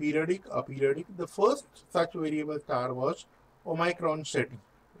can be periodic, aperiodic. The first such variable star was Omicron Shetti.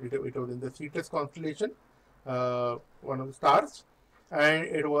 It was in the Cetus constellation, one of the stars, and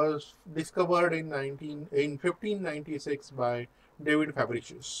it was discovered in 1596 by David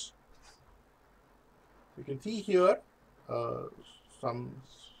Fabricius. You can see here some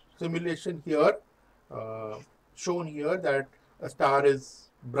simulation here shown here that a star is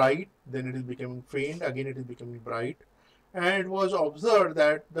bright, then it is becoming faint, again it is becoming bright, and it was observed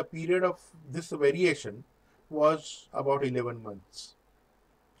that the period of this variation was about 11 months.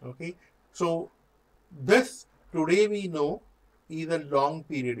 Okay, so this today we know is a long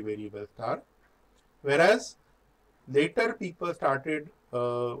period variable star, whereas later people started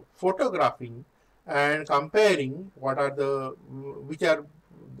photographing and comparing what are the, which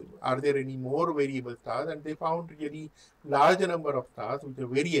are there any more variable stars, and they found really large number of stars which are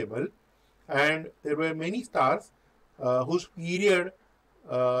variable, and there were many stars whose period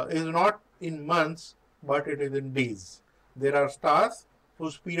is not in months, but it is in days. There are stars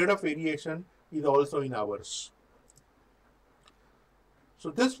whose period of variation is also in hours. So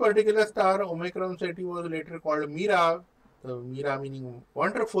this particular star, Omicron Ceti, was later called Mira, Mira meaning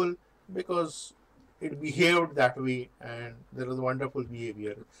wonderful, because it behaved that way and there was wonderful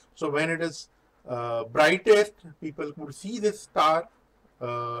behavior. So when it is brightest, people could see this star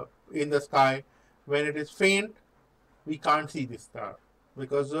in the sky. When it is faint, we can't see this star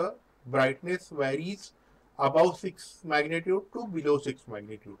because the brightness varies above 6 magnitude to below 6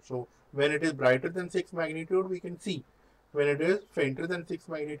 magnitude. So when it is brighter than 6 magnitude, we can see. When it is fainter than 6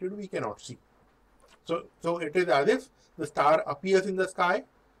 magnitude, we cannot see. So it is as if the star appears in the sky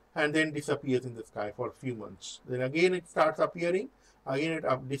and then disappears in the sky for a few months. Then again it starts appearing, again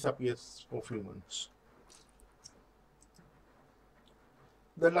it disappears for a few months.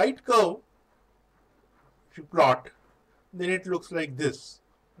 The light curve, if you plot, then it looks like this.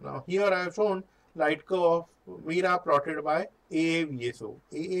 Now here I have shown light curve of Mira plotted by AAVSO.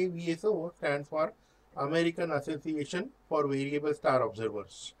 AAVSO stands for American Association for Variable Star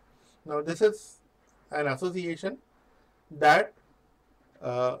Observers. Now this is an association that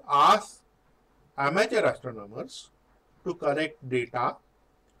asks amateur astronomers to collect data,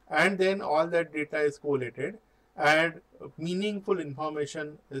 and then all that data is collated and meaningful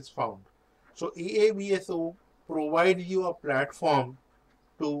information is found. So AAVSO provides you a platform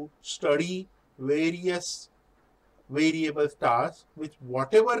to study various variable stars with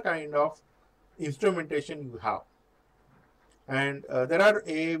whatever kind of instrumentation you have. And there are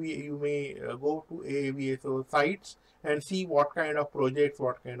you may go to AAVSO sites and see what kind of projects,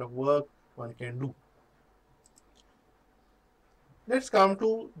 what kind of work one can do. Let's come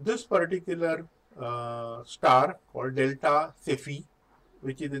to this particular star called Delta Cephei,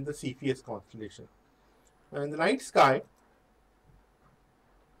 which is in the Cepheus constellation. And in the night sky,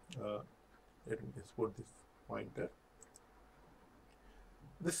 let me just put this pointer.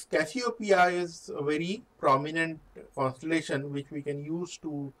 This Cassiopeia is a very prominent constellation which we can use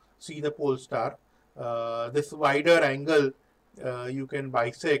to see the pole star. This wider angle you can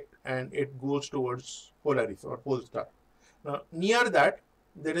bisect and it goes towards Polaris or pole star. Now near that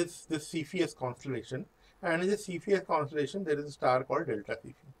there is this Cepheus constellation, and in the Cepheus constellation there is a star called Delta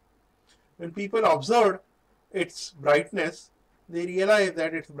Cephei. When people observed its brightness, they realize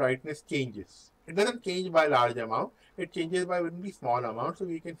that its brightness changes. It doesn't change by large amount, it changes by very small amount. So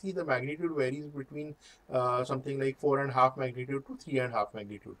we can see the magnitude varies between something like 4.5 magnitude to 3.5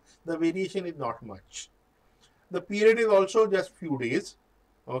 magnitude. The variation is not much. The period is also just few days.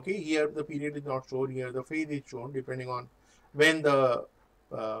 Okay, here the period is not shown, here the phase is shown depending on when the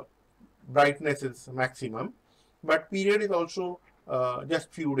brightness is maximum, but period is also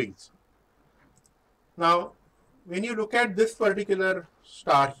just few days. Now when you look at this particular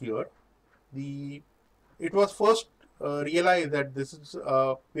star here, it was first realized that this is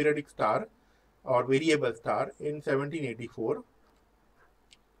a periodic star or variable star in 1784,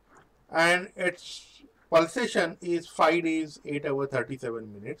 and its pulsation is 5 days 8 hours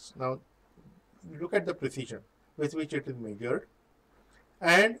 37 minutes. Now look at the precision with which it is measured,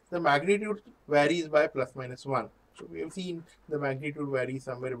 and the magnitude varies by plus minus 1. So we have seen the magnitude varies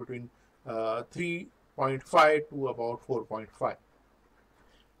somewhere between 3.5 to about 4.5.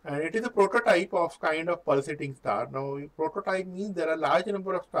 And it is a prototype of kind of pulsating star. Now prototype means there are large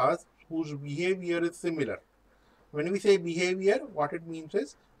number of stars whose behavior is similar. When we say behavior, what it means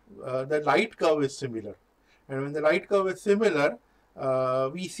is the light curve is similar. And when the light curve is similar,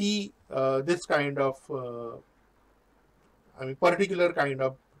 we see this kind of particular kind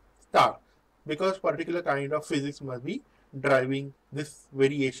of star, because particular kind of physics must be driving this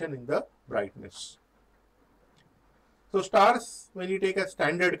variation in the brightness. So stars, when you take as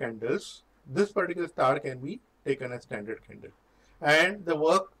standard candles, this particular star can be taken as standard candle. And the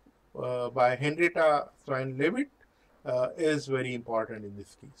work by Henrietta Swan-Leavitt is very important in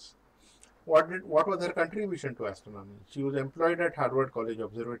this case. What was her contribution to astronomy? She was employed at Harvard College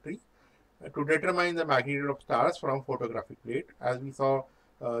Observatory to determine the magnitude of stars from photographic plate. As we saw,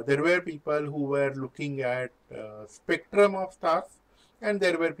 there were people who were looking at spectrum of stars, and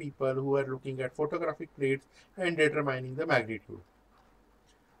there were people who were looking at photographic plates and determining the magnitude.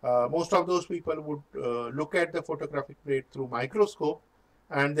 Most of those people would look at the photographic plate through microscope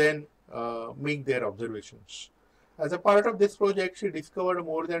and then make their observations. As a part of this project, she discovered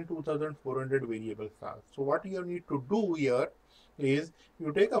more than 2,400 variable stars. So what you need to do here is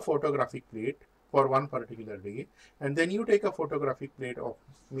you take a photographic plate for one particular day, and then you take a photographic plate of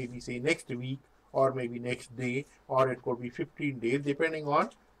maybe say next week, or maybe next day, or it could be 15 days, depending on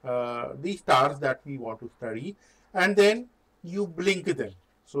the stars that we want to study, and then you blink them.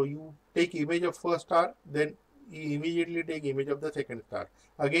 So you take image of first star, then you immediately take image of the second star.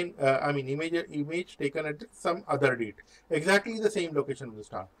 Again, image taken at some other date, exactly the same location of the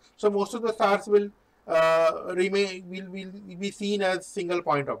star. So most of the stars will will be seen as single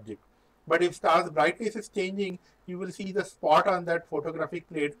point object. But if star's brightness is changing, you will see the spot on that photographic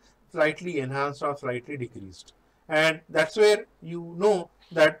plate slightly enhanced or slightly decreased. And that's where you know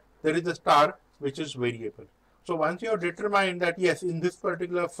that there is a star which is variable. So once you have determined that yes, in this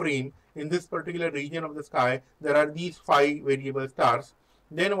particular frame, in this particular region of the sky, there are these 5 variable stars,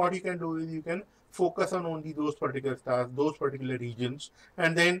 then what you can do is you can focus on only those particular stars, those particular regions,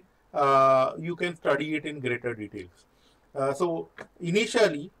 and then you can study it in greater details. So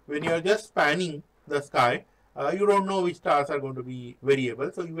initially, when you are just spanning the sky, you don't know which stars are going to be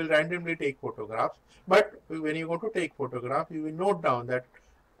variable, so you will randomly take photographs. But when you are going to take photograph, you will note down that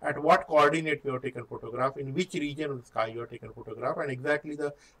at what coordinate you have taken photograph, in which region of the sky you have taken photograph, and exactly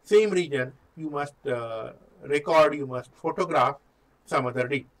the same region you must record, you must photograph some other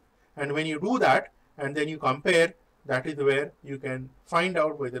day. And when you do that, and then you compare, that is where you can find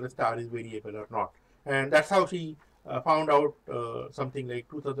out whether a star is variable or not. And that's how she found out something like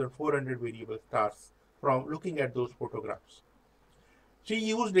 2,400 variable stars from looking at those photographs. She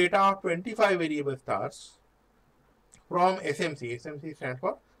used data of 25 variable stars from SMC. SMC stands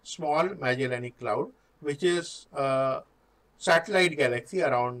for Small Magellanic Cloud, which is a satellite galaxy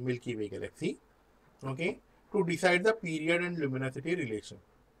around Milky Way galaxy, okay, to decide the period and luminosity relation.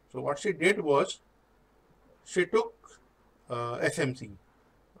 So what she did was, she took SMC,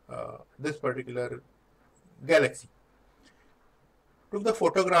 this particular galaxy, took the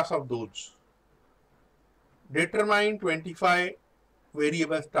photographs of those, determined 25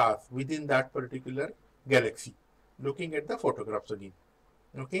 variable stars within that particular galaxy, looking at the photographs again,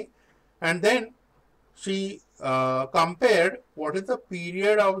 okay, and then she compared what is the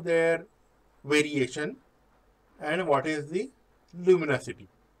period of their variation and what is the luminosity.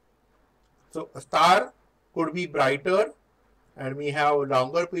 So a star could be brighter and may have a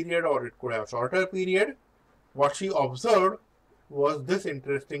longer period, or it could have shorter period. What she observed was this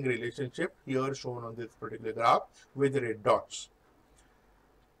interesting relationship here shown on this particular graph with red dots.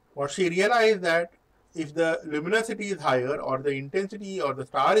 What she realized that if the luminosity is higher, or the intensity or the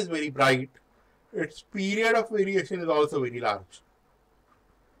star is very bright, its period of variation is also very large.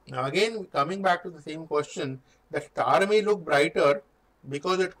 Now again, coming back to the same question, the star may look brighter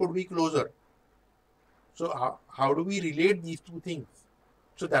because it could be closer. So how do we relate these two things?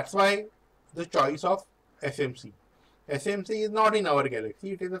 So that's why the choice of SMC. SMC is not in our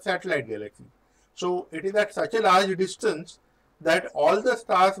galaxy, it is a satellite galaxy. So it is at such a large distance that all the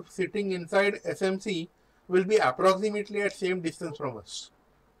stars sitting inside SMC will be approximately at same distance from us.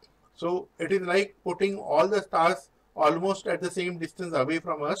 So it is like putting all the stars almost at the same distance away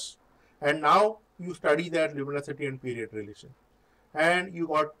from us, and now you study their luminosity and period relation, and you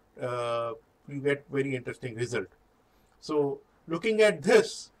get very interesting result. So looking at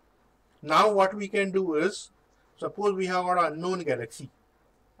this, now what we can do is, suppose we have got an unknown galaxy.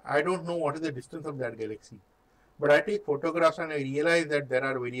 I don't know what is the distance of that galaxy, but I take photographs and I realize that there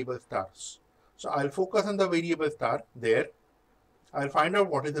are variable stars. So I'll focus on the variable star there. I'll find out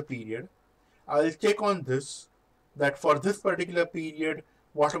what is the period. I'll check on this, that for this particular period,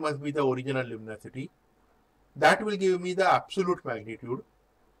 what must be the original luminosity. That will give me the absolute magnitude.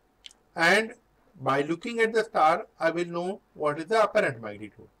 And by looking at the star, I will know what is the apparent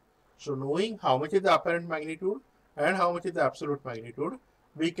magnitude. So knowing how much is the apparent magnitude and how much is the absolute magnitude,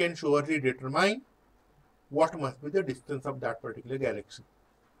 we can surely determine what must be the distance of that particular galaxy.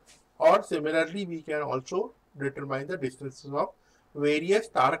 Or similarly, we can also determine the distances of various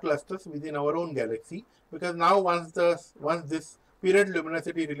star clusters within our own galaxy, because now once this period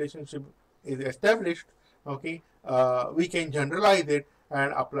luminosity relationship is established, okay, we can generalize it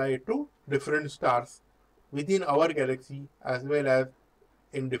and apply it to different stars within our galaxy as well as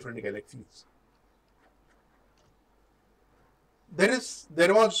in different galaxies.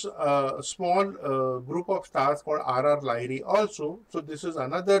 There was a small group of stars called RR Lyrae also. So this is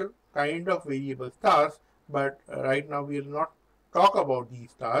another kind of variable stars, but right now we will not talk about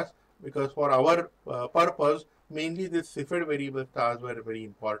these stars, because for our purpose, mainly these Cepheid variable stars were very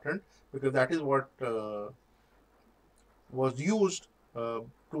important, because that is what was used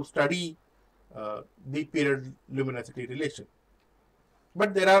to study the period luminosity relation.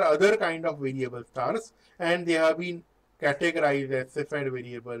 But there are other kind of variable stars, and they have been categorized as Cepheid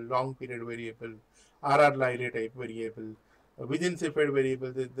variable, long period variable, RR Lyrae type variable. Within Cepheid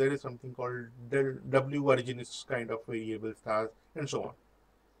variable, there is something called W Virginis kind of variable stars, and so on.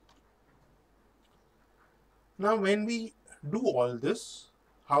 Now, when we do all this,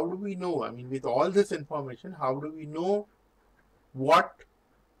 how do we know? I mean, with all this information, how do we know what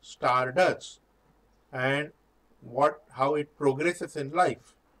star does and how it progresses in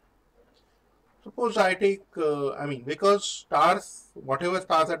life? Suppose I take, because stars, whatever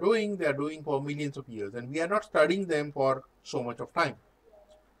stars are doing, they are doing for millions of years, and we are not studying them for so much of time.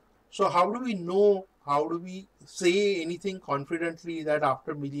 So how do we know, how do we say anything confidently that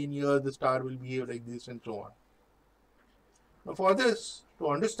after a million years the star will behave like this and so on? Now for this, to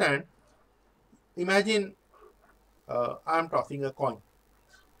understand, imagine I am tossing a coin.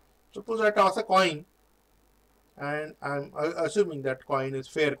 Suppose I toss a coin and I'm assuming that coin is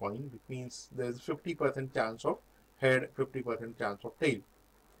fair coin, which means there's 50% chance of head, 50% chance of tail.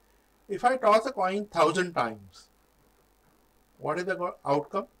 If I toss a coin 1,000 times, what is the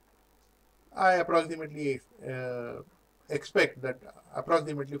outcome? I approximately expect that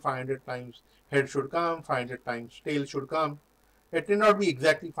approximately 500 times head should come, 500 times tail should come. It may not be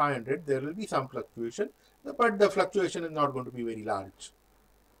exactly 500, there will be some fluctuation, but the fluctuation is not going to be very large.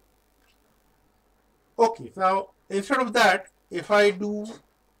 Okay, now instead of that, if I do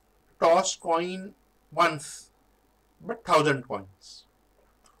toss coin once, but 1,000 coins,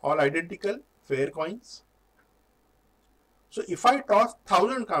 all identical, fair coins. So if I toss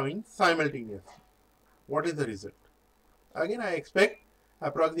 1,000 coins simultaneously, what is the result? Again, I expect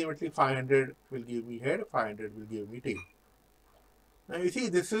approximately 500 will give me head, 500 will give me tail. Now you see,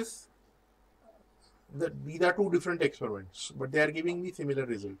 these are two different experiments, but they are giving me similar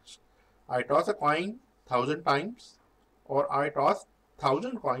results. I toss a coin 1,000 times, or I toss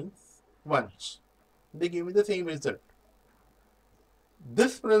 1,000 coins once. They give me the same result.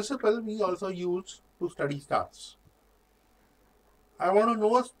 This principle we also use to study stars. I want to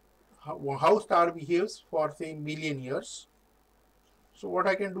know how star behaves for say million years. So what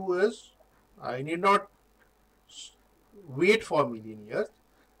I can do is, I need not wait for million years.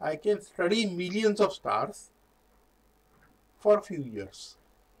 I can study millions of stars for a few years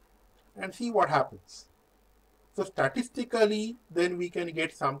and see what happens. So statistically, then we can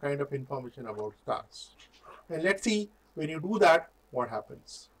get some kind of information about stars. And let's see, when you do that, what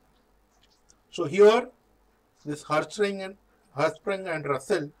happens. So here, this Hertzsprung and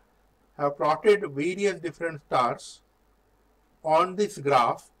Russell have plotted various different stars on this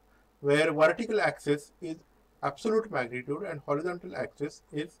graph, where vertical axis is absolute magnitude and horizontal axis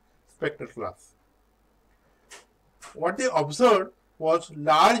is spectral class. What they observed was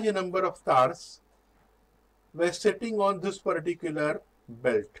large number of stars were sitting on this particular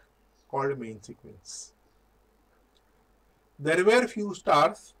belt called main sequence. There were few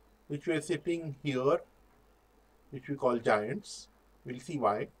stars which were sitting here, which we call giants. We'll see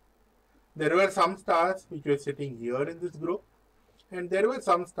why. There were some stars which were sitting here in this group, and there were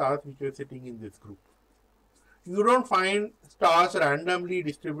some stars which were sitting in this group. You don't find stars randomly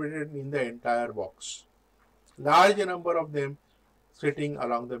distributed in the entire box. Large number of them sitting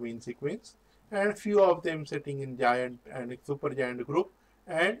along the main sequence, and few of them sitting in giant and supergiant group,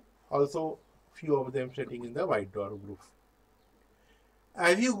 and also few of them sitting in the white dwarf group.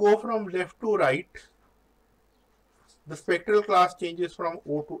 As you go from left to right, the spectral class changes from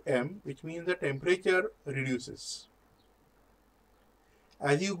O to M, which means the temperature reduces.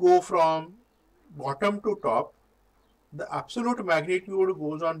 As you go from bottom to top, the absolute magnitude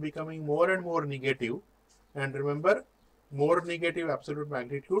goes on becoming more and more negative. And remember, more negative absolute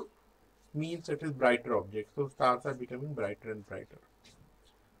magnitude means it is brighter object. So stars are becoming brighter and brighter.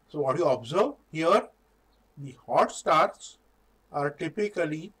 So what you observe here, the hot stars are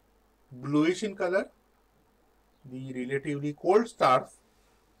typically bluish in color. The relatively cold stars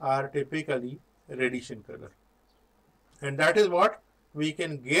are typically reddish in color. And that is what we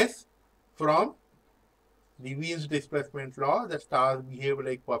can guess from the Wien's displacement law, that stars behave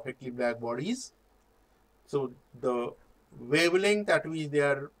like perfectly black bodies. So the wavelength at which they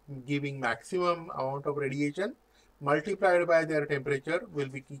are giving maximum amount of radiation multiplied by their temperature will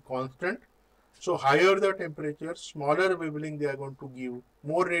be constant. So higher the temperature, smaller wavelength they are going to give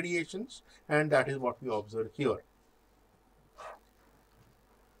more radiations, and that is what we observe here.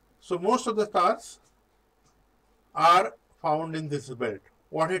 So most of the stars are found in this belt.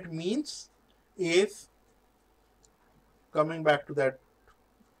 What it means is, coming back to that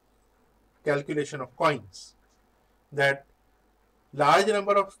calculation of coins, that large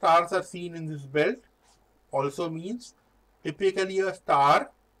number of stars are seen in this belt also means typically a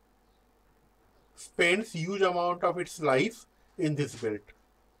star spends huge amount of its life in this belt.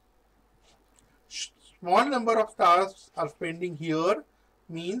 Small number of stars are spending here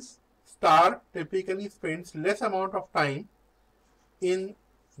means star typically spends less amount of time in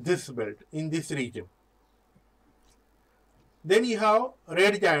this belt, in this region. Then you have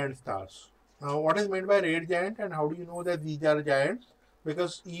red giant stars. Now, what is meant by red giant and how do you know that these are giants?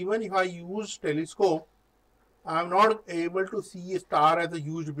 Because even if I use telescope, I am not able to see a star as a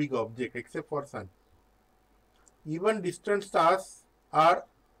huge big object except for sun. Even distant stars are,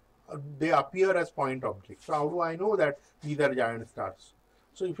 they appear as point objects. So how do I know that these are giant stars?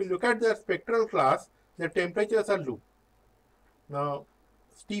 So if you look at their spectral class, the temperatures are low. Now,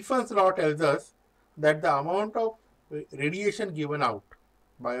 Stephen's law tells us that the amount of radiation given out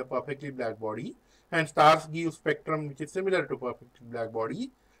by a perfectly black body, and stars give spectrum which is similar to perfectly black body,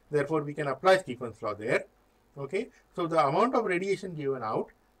 therefore we can apply Stephen's law there. Okay, so the amount of radiation given out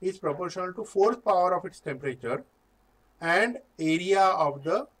is proportional to fourth power of its temperature and area of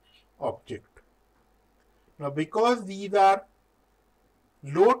the object. Now, because these are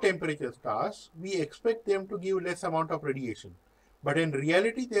low temperature stars, we expect them to give less amount of radiation. But in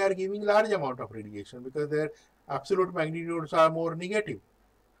reality, they are giving large amount of radiation because their absolute magnitudes are more negative.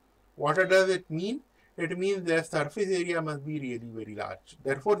 What does it mean? It means their surface area must be really very large.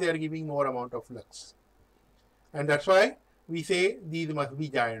 Therefore, they are giving more amount of flux. And that's why we say these must be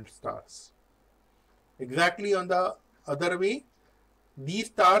giant stars. Exactly on the other way, these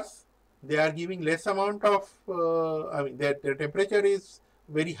stars, they are giving less amount of, their temperature is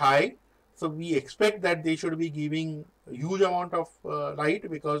very high. So we expect that they should be giving a huge amount of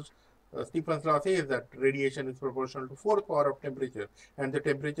light because Stephen's law says that radiation is proportional to fourth power of temperature and the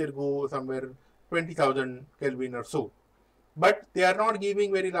temperature go somewhere 20,000 Kelvin or so. But they are not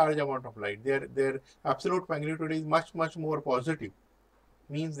giving very large amount of light. Their absolute magnitude is much more positive.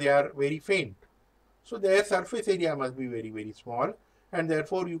 Means they are very faint. So their surface area must be very small and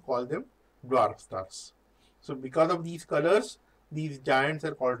therefore you call them dwarf stars. So because of these colors, these giants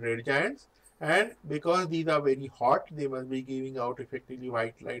are called red giants, and because these are very hot, they must be giving out effectively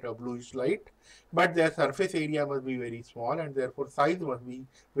white light or bluish light, but their surface area must be very small and therefore size must be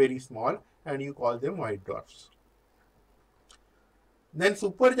very small and you call them white dwarfs. Then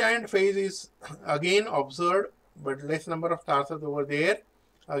supergiant phase is again observed, but less number of stars are over there.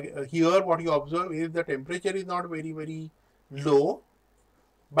 Here what you observe is the temperature is not very low,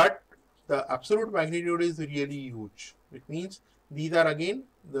 but the absolute magnitude is really huge. It means these are again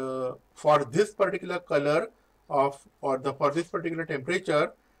for this particular color of for this particular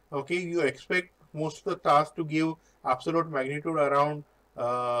temperature, okay, you expect most of the stars to give absolute magnitude around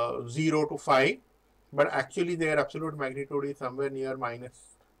 0 to 5, but actually their absolute magnitude is somewhere near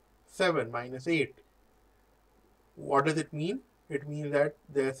 -7, -8. What does it mean? It means that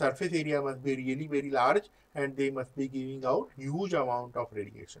their surface area must be really very large and they must be giving out huge amount of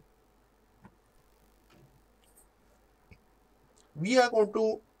radiation. We are going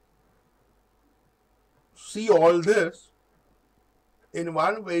to see all this in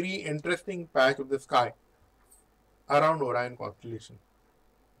one very interesting patch of the sky around Orion constellation.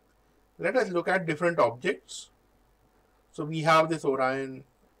 Let us look at different objects. So we have this Orion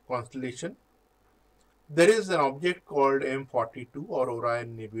constellation. There is an object called M42 or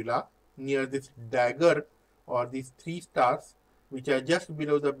Orion Nebula near this dagger or these three stars which are just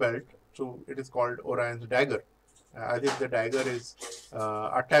below the belt. So it is called Orion's dagger, as if the dagger is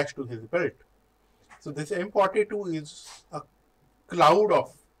attached to his belt. So this M42 is a cloud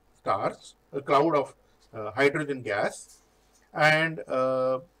of stars, a cloud of hydrogen gas, and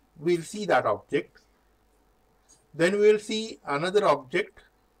we'll see that object. Then we'll see another object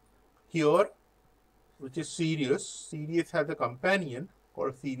here, which is Sirius. Sirius has a companion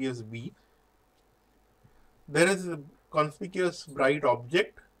called Sirius B. There is a conspicuous bright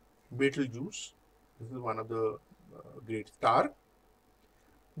object, Betelgeuse. This is one of the great stars.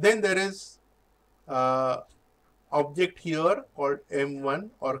 Then there is object here called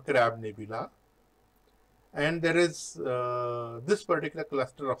M1 or Crab Nebula. And there is this particular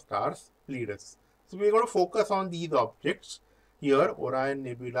cluster of stars, Pleiades. So we are going to focus on these objects here: Orion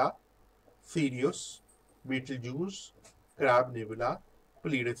Nebula, Sirius, Betelgeuse, Crab Nebula,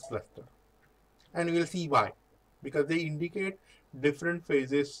 Pleiades cluster. And we will see why. Because they indicate different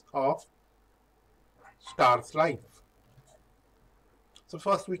phases of star's life. So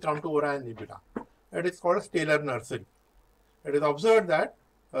first we come to Orion Nebula. It is called a stellar nursery. It is observed that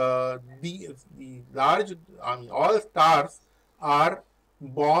all stars are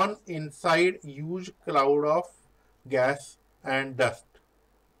born inside huge cloud of gas and dust.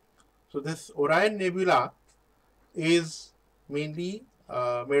 So this Orion Nebula is mainly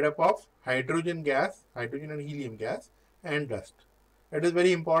made up of hydrogen gas, hydrogen and helium gas, and dust. It is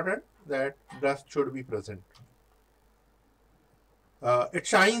very important that dust should be present. It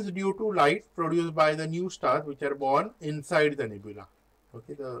shines due to light produced by the new stars which are born inside the nebula.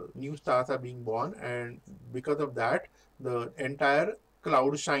 Okay, the new stars are being born, and because of that, the entire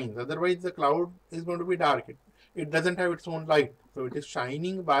cloud shines. Otherwise, the cloud is going to be dark. It doesn't have its own light, so it is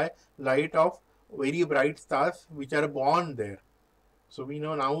shining by light of very bright stars which are born there. So we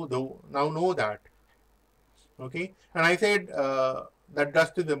know now, now know that. Okay, and I said that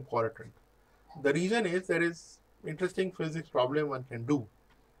dust is important. The reason is there is interesting physics problem one can do.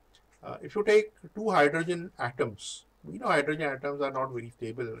 If you take two hydrogen atoms, we know hydrogen atoms are not very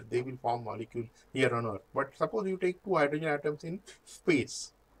stable. They will form molecules here on Earth. But suppose you take two hydrogen atoms in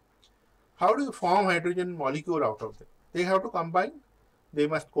space. How do you form hydrogen molecule out of them? They have to combine. They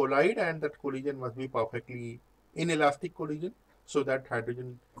must collide, and that collision must be perfectly inelastic collision, so that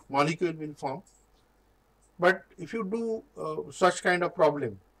hydrogen molecule will form. But if you do such kind of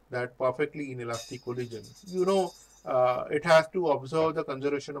problem, that perfectly inelastic collision, you know, it has to observe the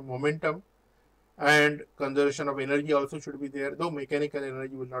conservation of momentum, and conservation of energy also should be there, though mechanical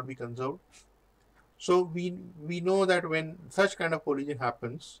energy will not be conserved. So we know that when such kind of collision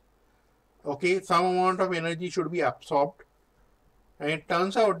happens, okay, some amount of energy should be absorbed, and it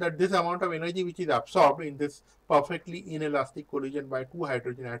turns out that this amount of energy which is absorbed in this perfectly inelastic collision by two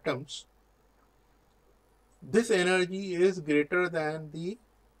hydrogen atoms, this energy is greater than the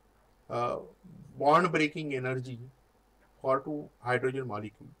uh, bond breaking energy for two hydrogen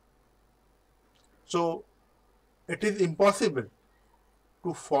molecule. So it is impossible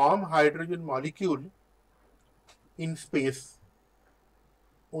to form hydrogen molecule in space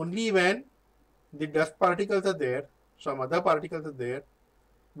only when the dust particles are there, some other particles are there,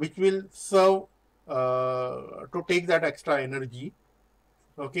 which will serve to take that extra energy.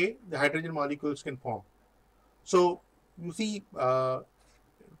 Okay, the hydrogen molecules can form. So you see,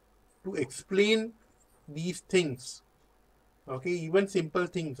 to explain these things, okay, even simple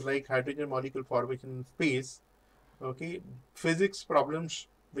things like hydrogen molecule formation in space, okay, physics problems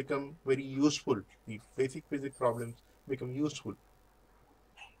become very useful. The basic physics problems become useful.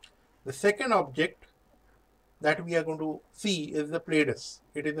 The second object that we are going to see is the Pleiades.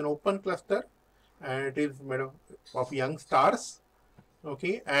 It is an open cluster, and it is made of young stars.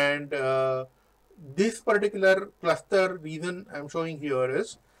 Okay, and this particular cluster reason I'm showing here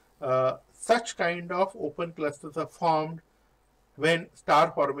is such kind of open clusters are formed when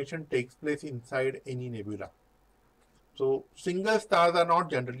star formation takes place inside any nebula. So single stars are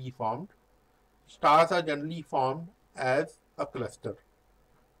not generally formed. Stars are generally formed as a cluster.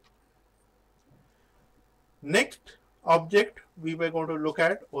 Next object we were going to look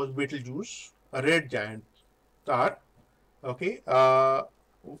at was Betelgeuse, a red giant star. Okay,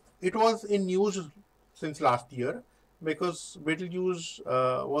 it was in news since last year because Betelgeuse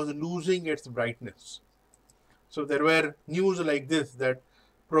was losing its brightness. So there were news like this that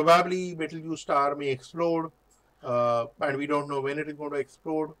probably Betelgeuse star may explode, and we don't know when it is going to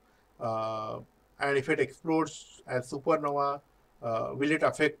explode. And if it explodes as supernova, will it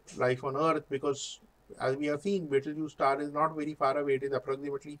affect life on Earth? Because as we have seen, Betelgeuse star is not very far away. It is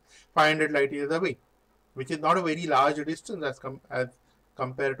approximately 500 light years away, which is not a very large distance as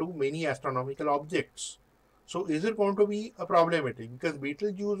compared to many astronomical objects. So is it going to be a problematic? Because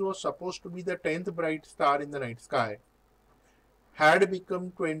Betelgeuse was supposed to be the 10th bright star in the night sky, had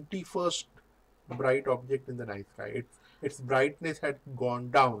become 21st bright object in the night sky. Its brightness had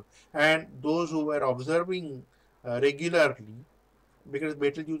gone down, and those who were observing regularly, because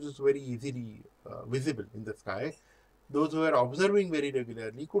Betelgeuse is very easily visible in the sky, those who were observing very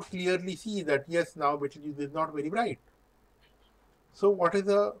regularly could clearly see that yes, now Betelgeuse is not very bright. So what is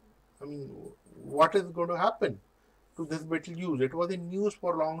what is going to happen to this Betelgeuse? It was in news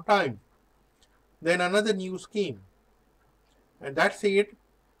for a long time. Then another news came, and that said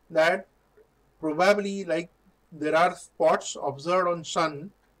that probably like there are spots observed on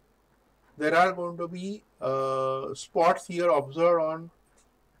sun, there are going to be spots here observed on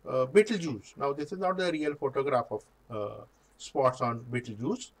Betelgeuse. Now this is not the real photograph of spots on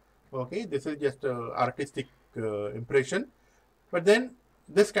Betelgeuse. Okay, this is just artistic impression. But then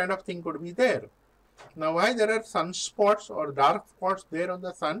this kind of thing could be there. Now why there are sunspots or dark spots there on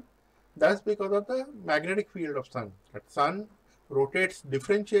the sun? That's because of the magnetic field of sun. That sun rotates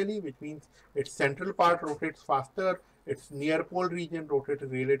differentially, which means its central part rotates faster, its near pole region rotates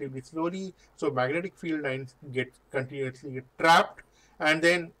relatively slowly. So magnetic field lines get continuously trapped, and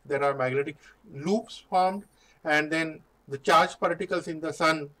then there are magnetic loops formed, and then the charged particles in the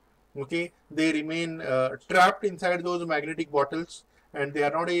sun, okay, they remain trapped inside those magnetic bottles, and they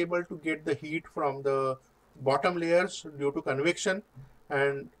are not able to get the heat from the bottom layers due to convection.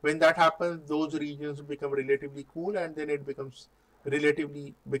 And when that happens, those regions become relatively cool, and then it becomes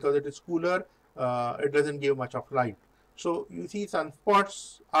relatively, because it is cooler, it doesn't give much of light. So you see,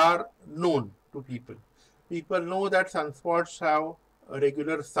 sunspots are known to people. People know that sunspots have a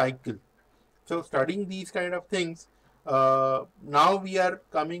regular cycle. So studying these kind of things, now we are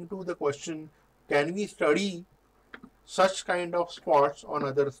coming to the question, can we study such kind of spots on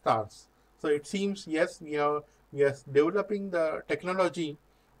other stars? So it seems, yes, we are developing the technology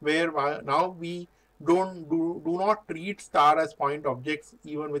where now we do not treat star as point objects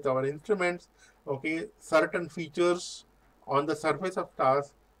even with our instruments. Okay, certain features on the surface of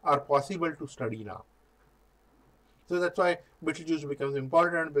stars are possible to study now. So that's why Betelgeuse becomes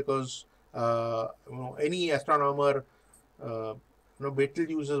important, because any astronomer,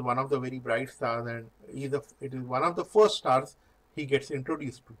 Betelgeuse is one of the very bright stars, and it is one of the first stars he gets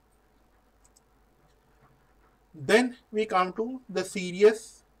introduced to. Then we come to the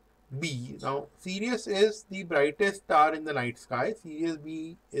Sirius B. Now, Sirius is the brightest star in the night sky. Sirius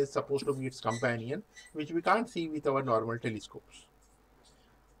B is supposed to be its companion, which we can't see with our normal telescopes.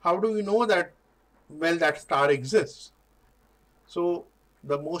 How do we know that, well, that star exists? So,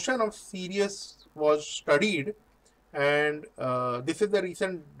 the motion of Sirius was studied, and this is the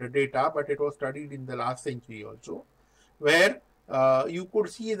recent data, but it was studied in the last century also, where you could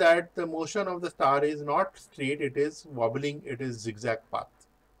see that the motion of the star is not straight, it is wobbling, it is zigzag path.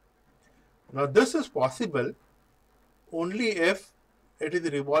 Now this is possible only if it is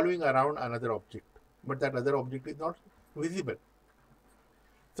revolving around another object, but that other object is not visible.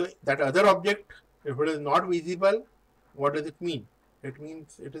 So that other object, if it is not visible, what does it mean? It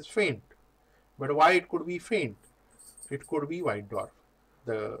means it is faint. But why it could be faint? It could be white dwarf.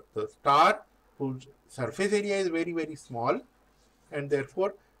 The star whose surface area is very, very small, and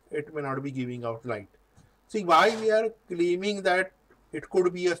therefore it may not be giving out light. See, why we are claiming that it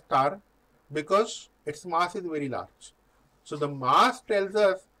could be a star? Because its mass is very large. So the mass tells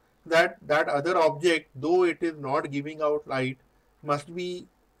us that that other object, though it is not giving out light, must be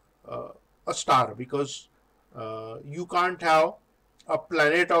a star, because you can't have a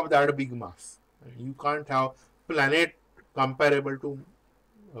planet of that big mass. You can't have planet comparable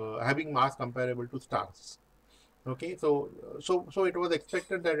to having mass comparable to stars. Okay, so it was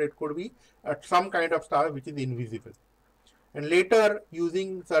expected that it could be some kind of star which is invisible. And later,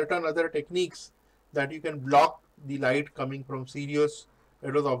 using certain other techniques that you can block the light coming from Sirius,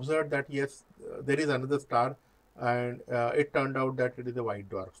 it was observed that yes, there is another star, and it turned out that it is a white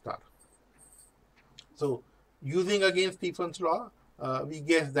dwarf star. So using again Stephen's law, we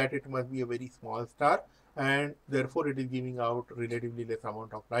guess that it must be a very small star, and therefore it is giving out relatively less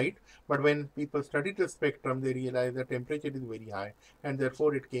amount of light. But when people studied the spectrum, they realized the temperature is very high, and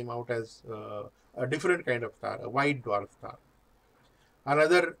therefore it came out as a different kind of star, a white dwarf star.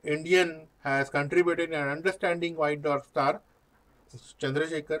 Another Indian has contributed in understanding white dwarf star,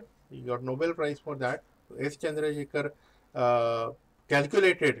 Chandrasekhar. He got Nobel Prize for that. S. Chandrasekhar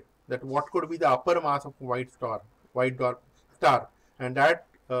calculated that what could be the upper mass of white dwarf star, and that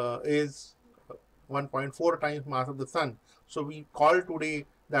is 1.4 times mass of the sun. So we call today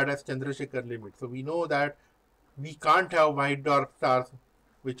that as Chandrasekhar limit. So we know that we can't have white dwarf stars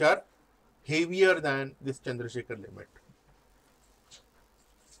which are heavier than this Chandrasekhar limit.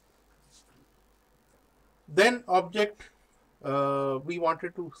 Then object we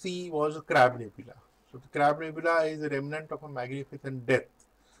wanted to see was a Crab Nebula. So the Crab Nebula is a remnant of a magnificent death.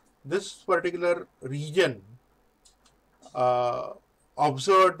 This particular region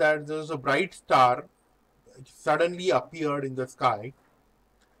observed that there was a bright star which suddenly appeared in the sky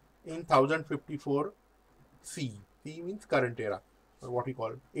in 1054 C. C means current era, or what we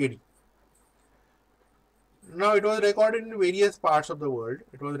call AD. Now it was recorded in various parts of the world.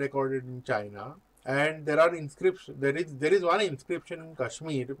 It was recorded in China, and there are inscriptions. There is one inscription in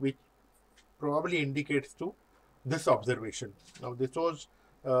Kashmir which probably indicates to this observation. Now this was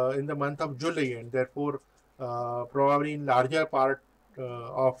in the month of July, and therefore probably in larger part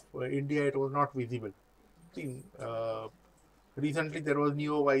of India it was not visible. See, recently there was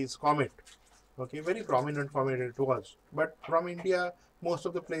Neowise comet. Okay, very prominent comet it was, but from India most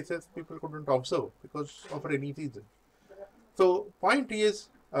of the places people couldn't observe because of rainy season. So point is,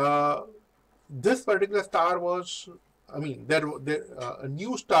 this particular star was, I mean, a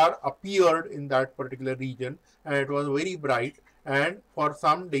new star appeared in that particular region, and it was very bright, and for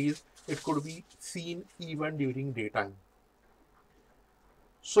some days it could be seen even during daytime.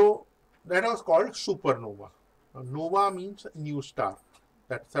 So that was called supernova. Now, nova means new star.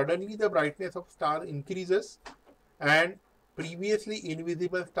 That suddenly the brightness of star increases and previously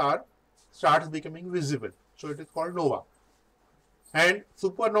invisible star starts becoming visible. So it is called nova. And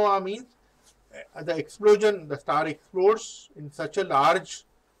supernova means the explosion, the star explodes in such a large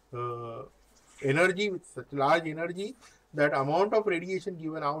energy, with such large energy, that amount of radiation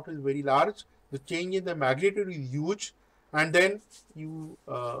given out is very large. The change in the magnitude is huge, and then you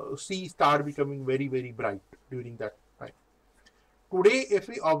see star becoming very, very bright during that time. Today, if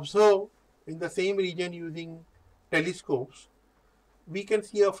we observe in the same region using telescopes, we can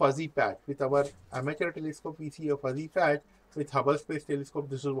see a fuzzy patch. With our amateur telescope, we see a fuzzy patch. With Hubble Space Telescope,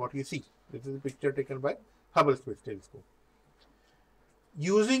 this is what you see. This is a picture taken by Hubble Space Telescope.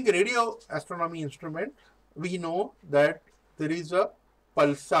 Using radio astronomy instrument, we know that there is a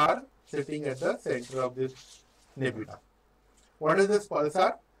pulsar sitting at the center of this nebula. What is this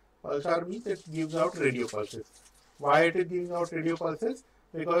pulsar? Pulsar means it gives out radio pulses. Why it is giving out radio pulses?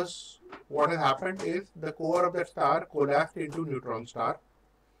 Because what has happened is the core of the star collapsed into neutron star.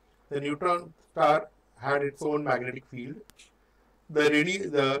 The neutron star had its own magnetic field.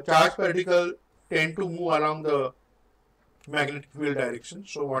 The charged particle tend to move along the magnetic field direction.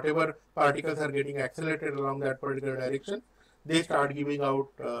 So whatever particles are getting accelerated along that particular direction, they start giving out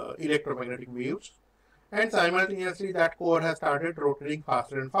electromagnetic waves. And simultaneously, that core has started rotating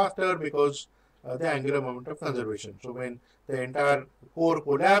faster and faster because the angular moment of conservation. So when the entire core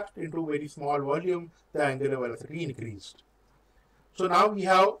collapsed into very small volume, the angular velocity increased. So now we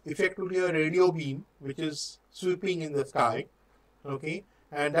have effectively a radio beam which is sweeping in the sky, okay,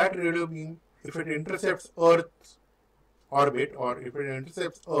 and that radio beam, if it intercepts Earth's orbit or if it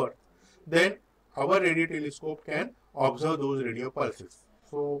intercepts Earth, then our radio telescope can observe those radio pulses.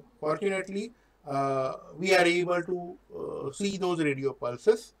 So fortunately, we are able to see those radio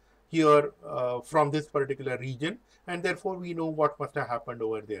pulses here from this particular region, and therefore we know what must have happened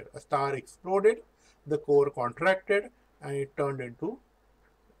over there. A star exploded, the core contracted, and it turned into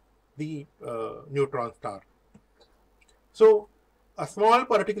the neutron star. So a small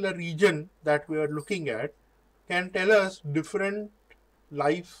particular region that we are looking at can tell us different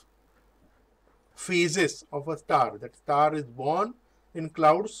life phases of a star. That star is born in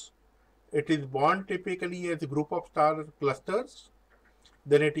clouds. It is born typically as a group of star clusters.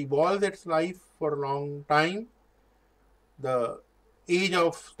 Then it evolves its life for a long time. The age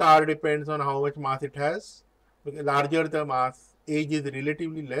of star depends on how much mass it has. The larger the mass, age is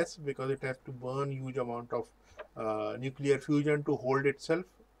relatively less because it has to burn huge amount of nuclear fusion to hold itself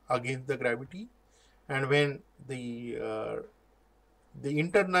against the gravity. And when the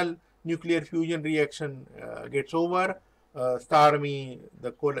internal nuclear fusion reaction gets over, star it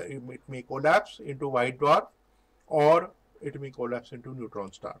may collapse into white dwarf, or it may collapse into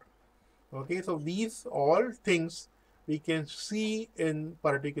neutron star. Okay, so these all things we can see in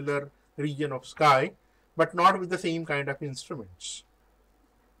particular region of sky, but not with the same kind of instruments.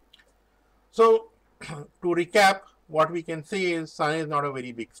 So to recap, what we can say is Sun is not a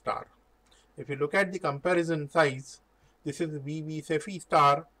very big star. If you look at the comparison size, this is VV Cepheid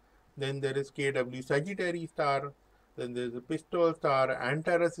star, then there is KW Sagittarius star, then there is a Pistol star,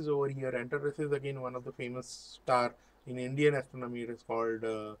 Antares is over here. Antares is again one of the famous star in Indian astronomy. It is called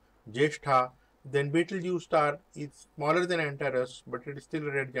Jyeshtha. Then Betelgeuse star is smaller than Antares, but it is still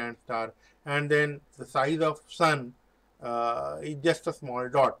a red giant star. And then the size of Sun is just a small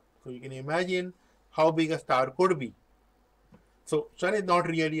dot. So you can imagine how big a star could be. So Sun is not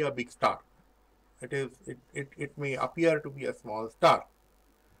really a big star. It may appear to be a small star.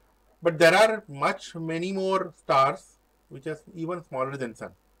 But there are many more stars which are even smaller than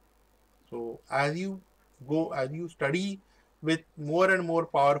Sun. So as you study with more and more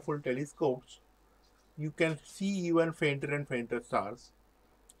powerful telescopes, you can see even fainter and fainter stars.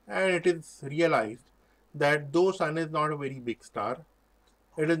 And it is realized that though Sun is not a very big star,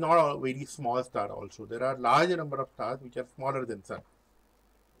 it is not a very small star also. There are large number of stars which are smaller than Sun.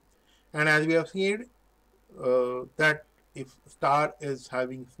 And as we have seen, that if star is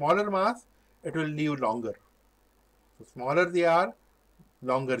having smaller mass, it will live longer. So smaller they are,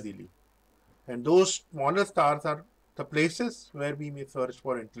 longer they live. And those smaller stars are the places where we may search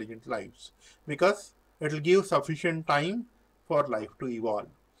for intelligent lives, because it will give sufficient time for life to evolve.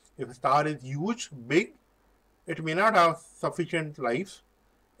 If a star is huge, big, it may not have sufficient life.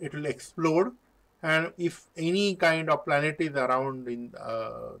 It will explode, and if any kind of planet is around in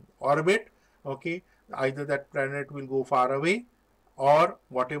orbit, okay, either that planet will go far away, or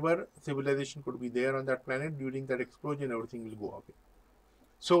whatever civilization could be there on that planet during that explosion, everything will go away.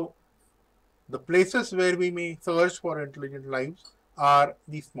 So the places where we may search for intelligent lives are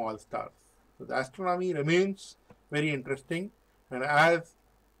the small stars. So the astronomy remains very interesting, and as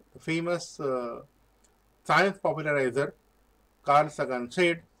the famous science popularizer Carl Sagan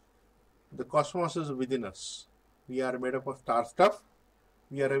said, the cosmos is within us. We are made up of star stuff.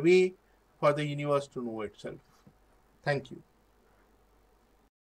 We are a way for the universe to know itself. Thank you.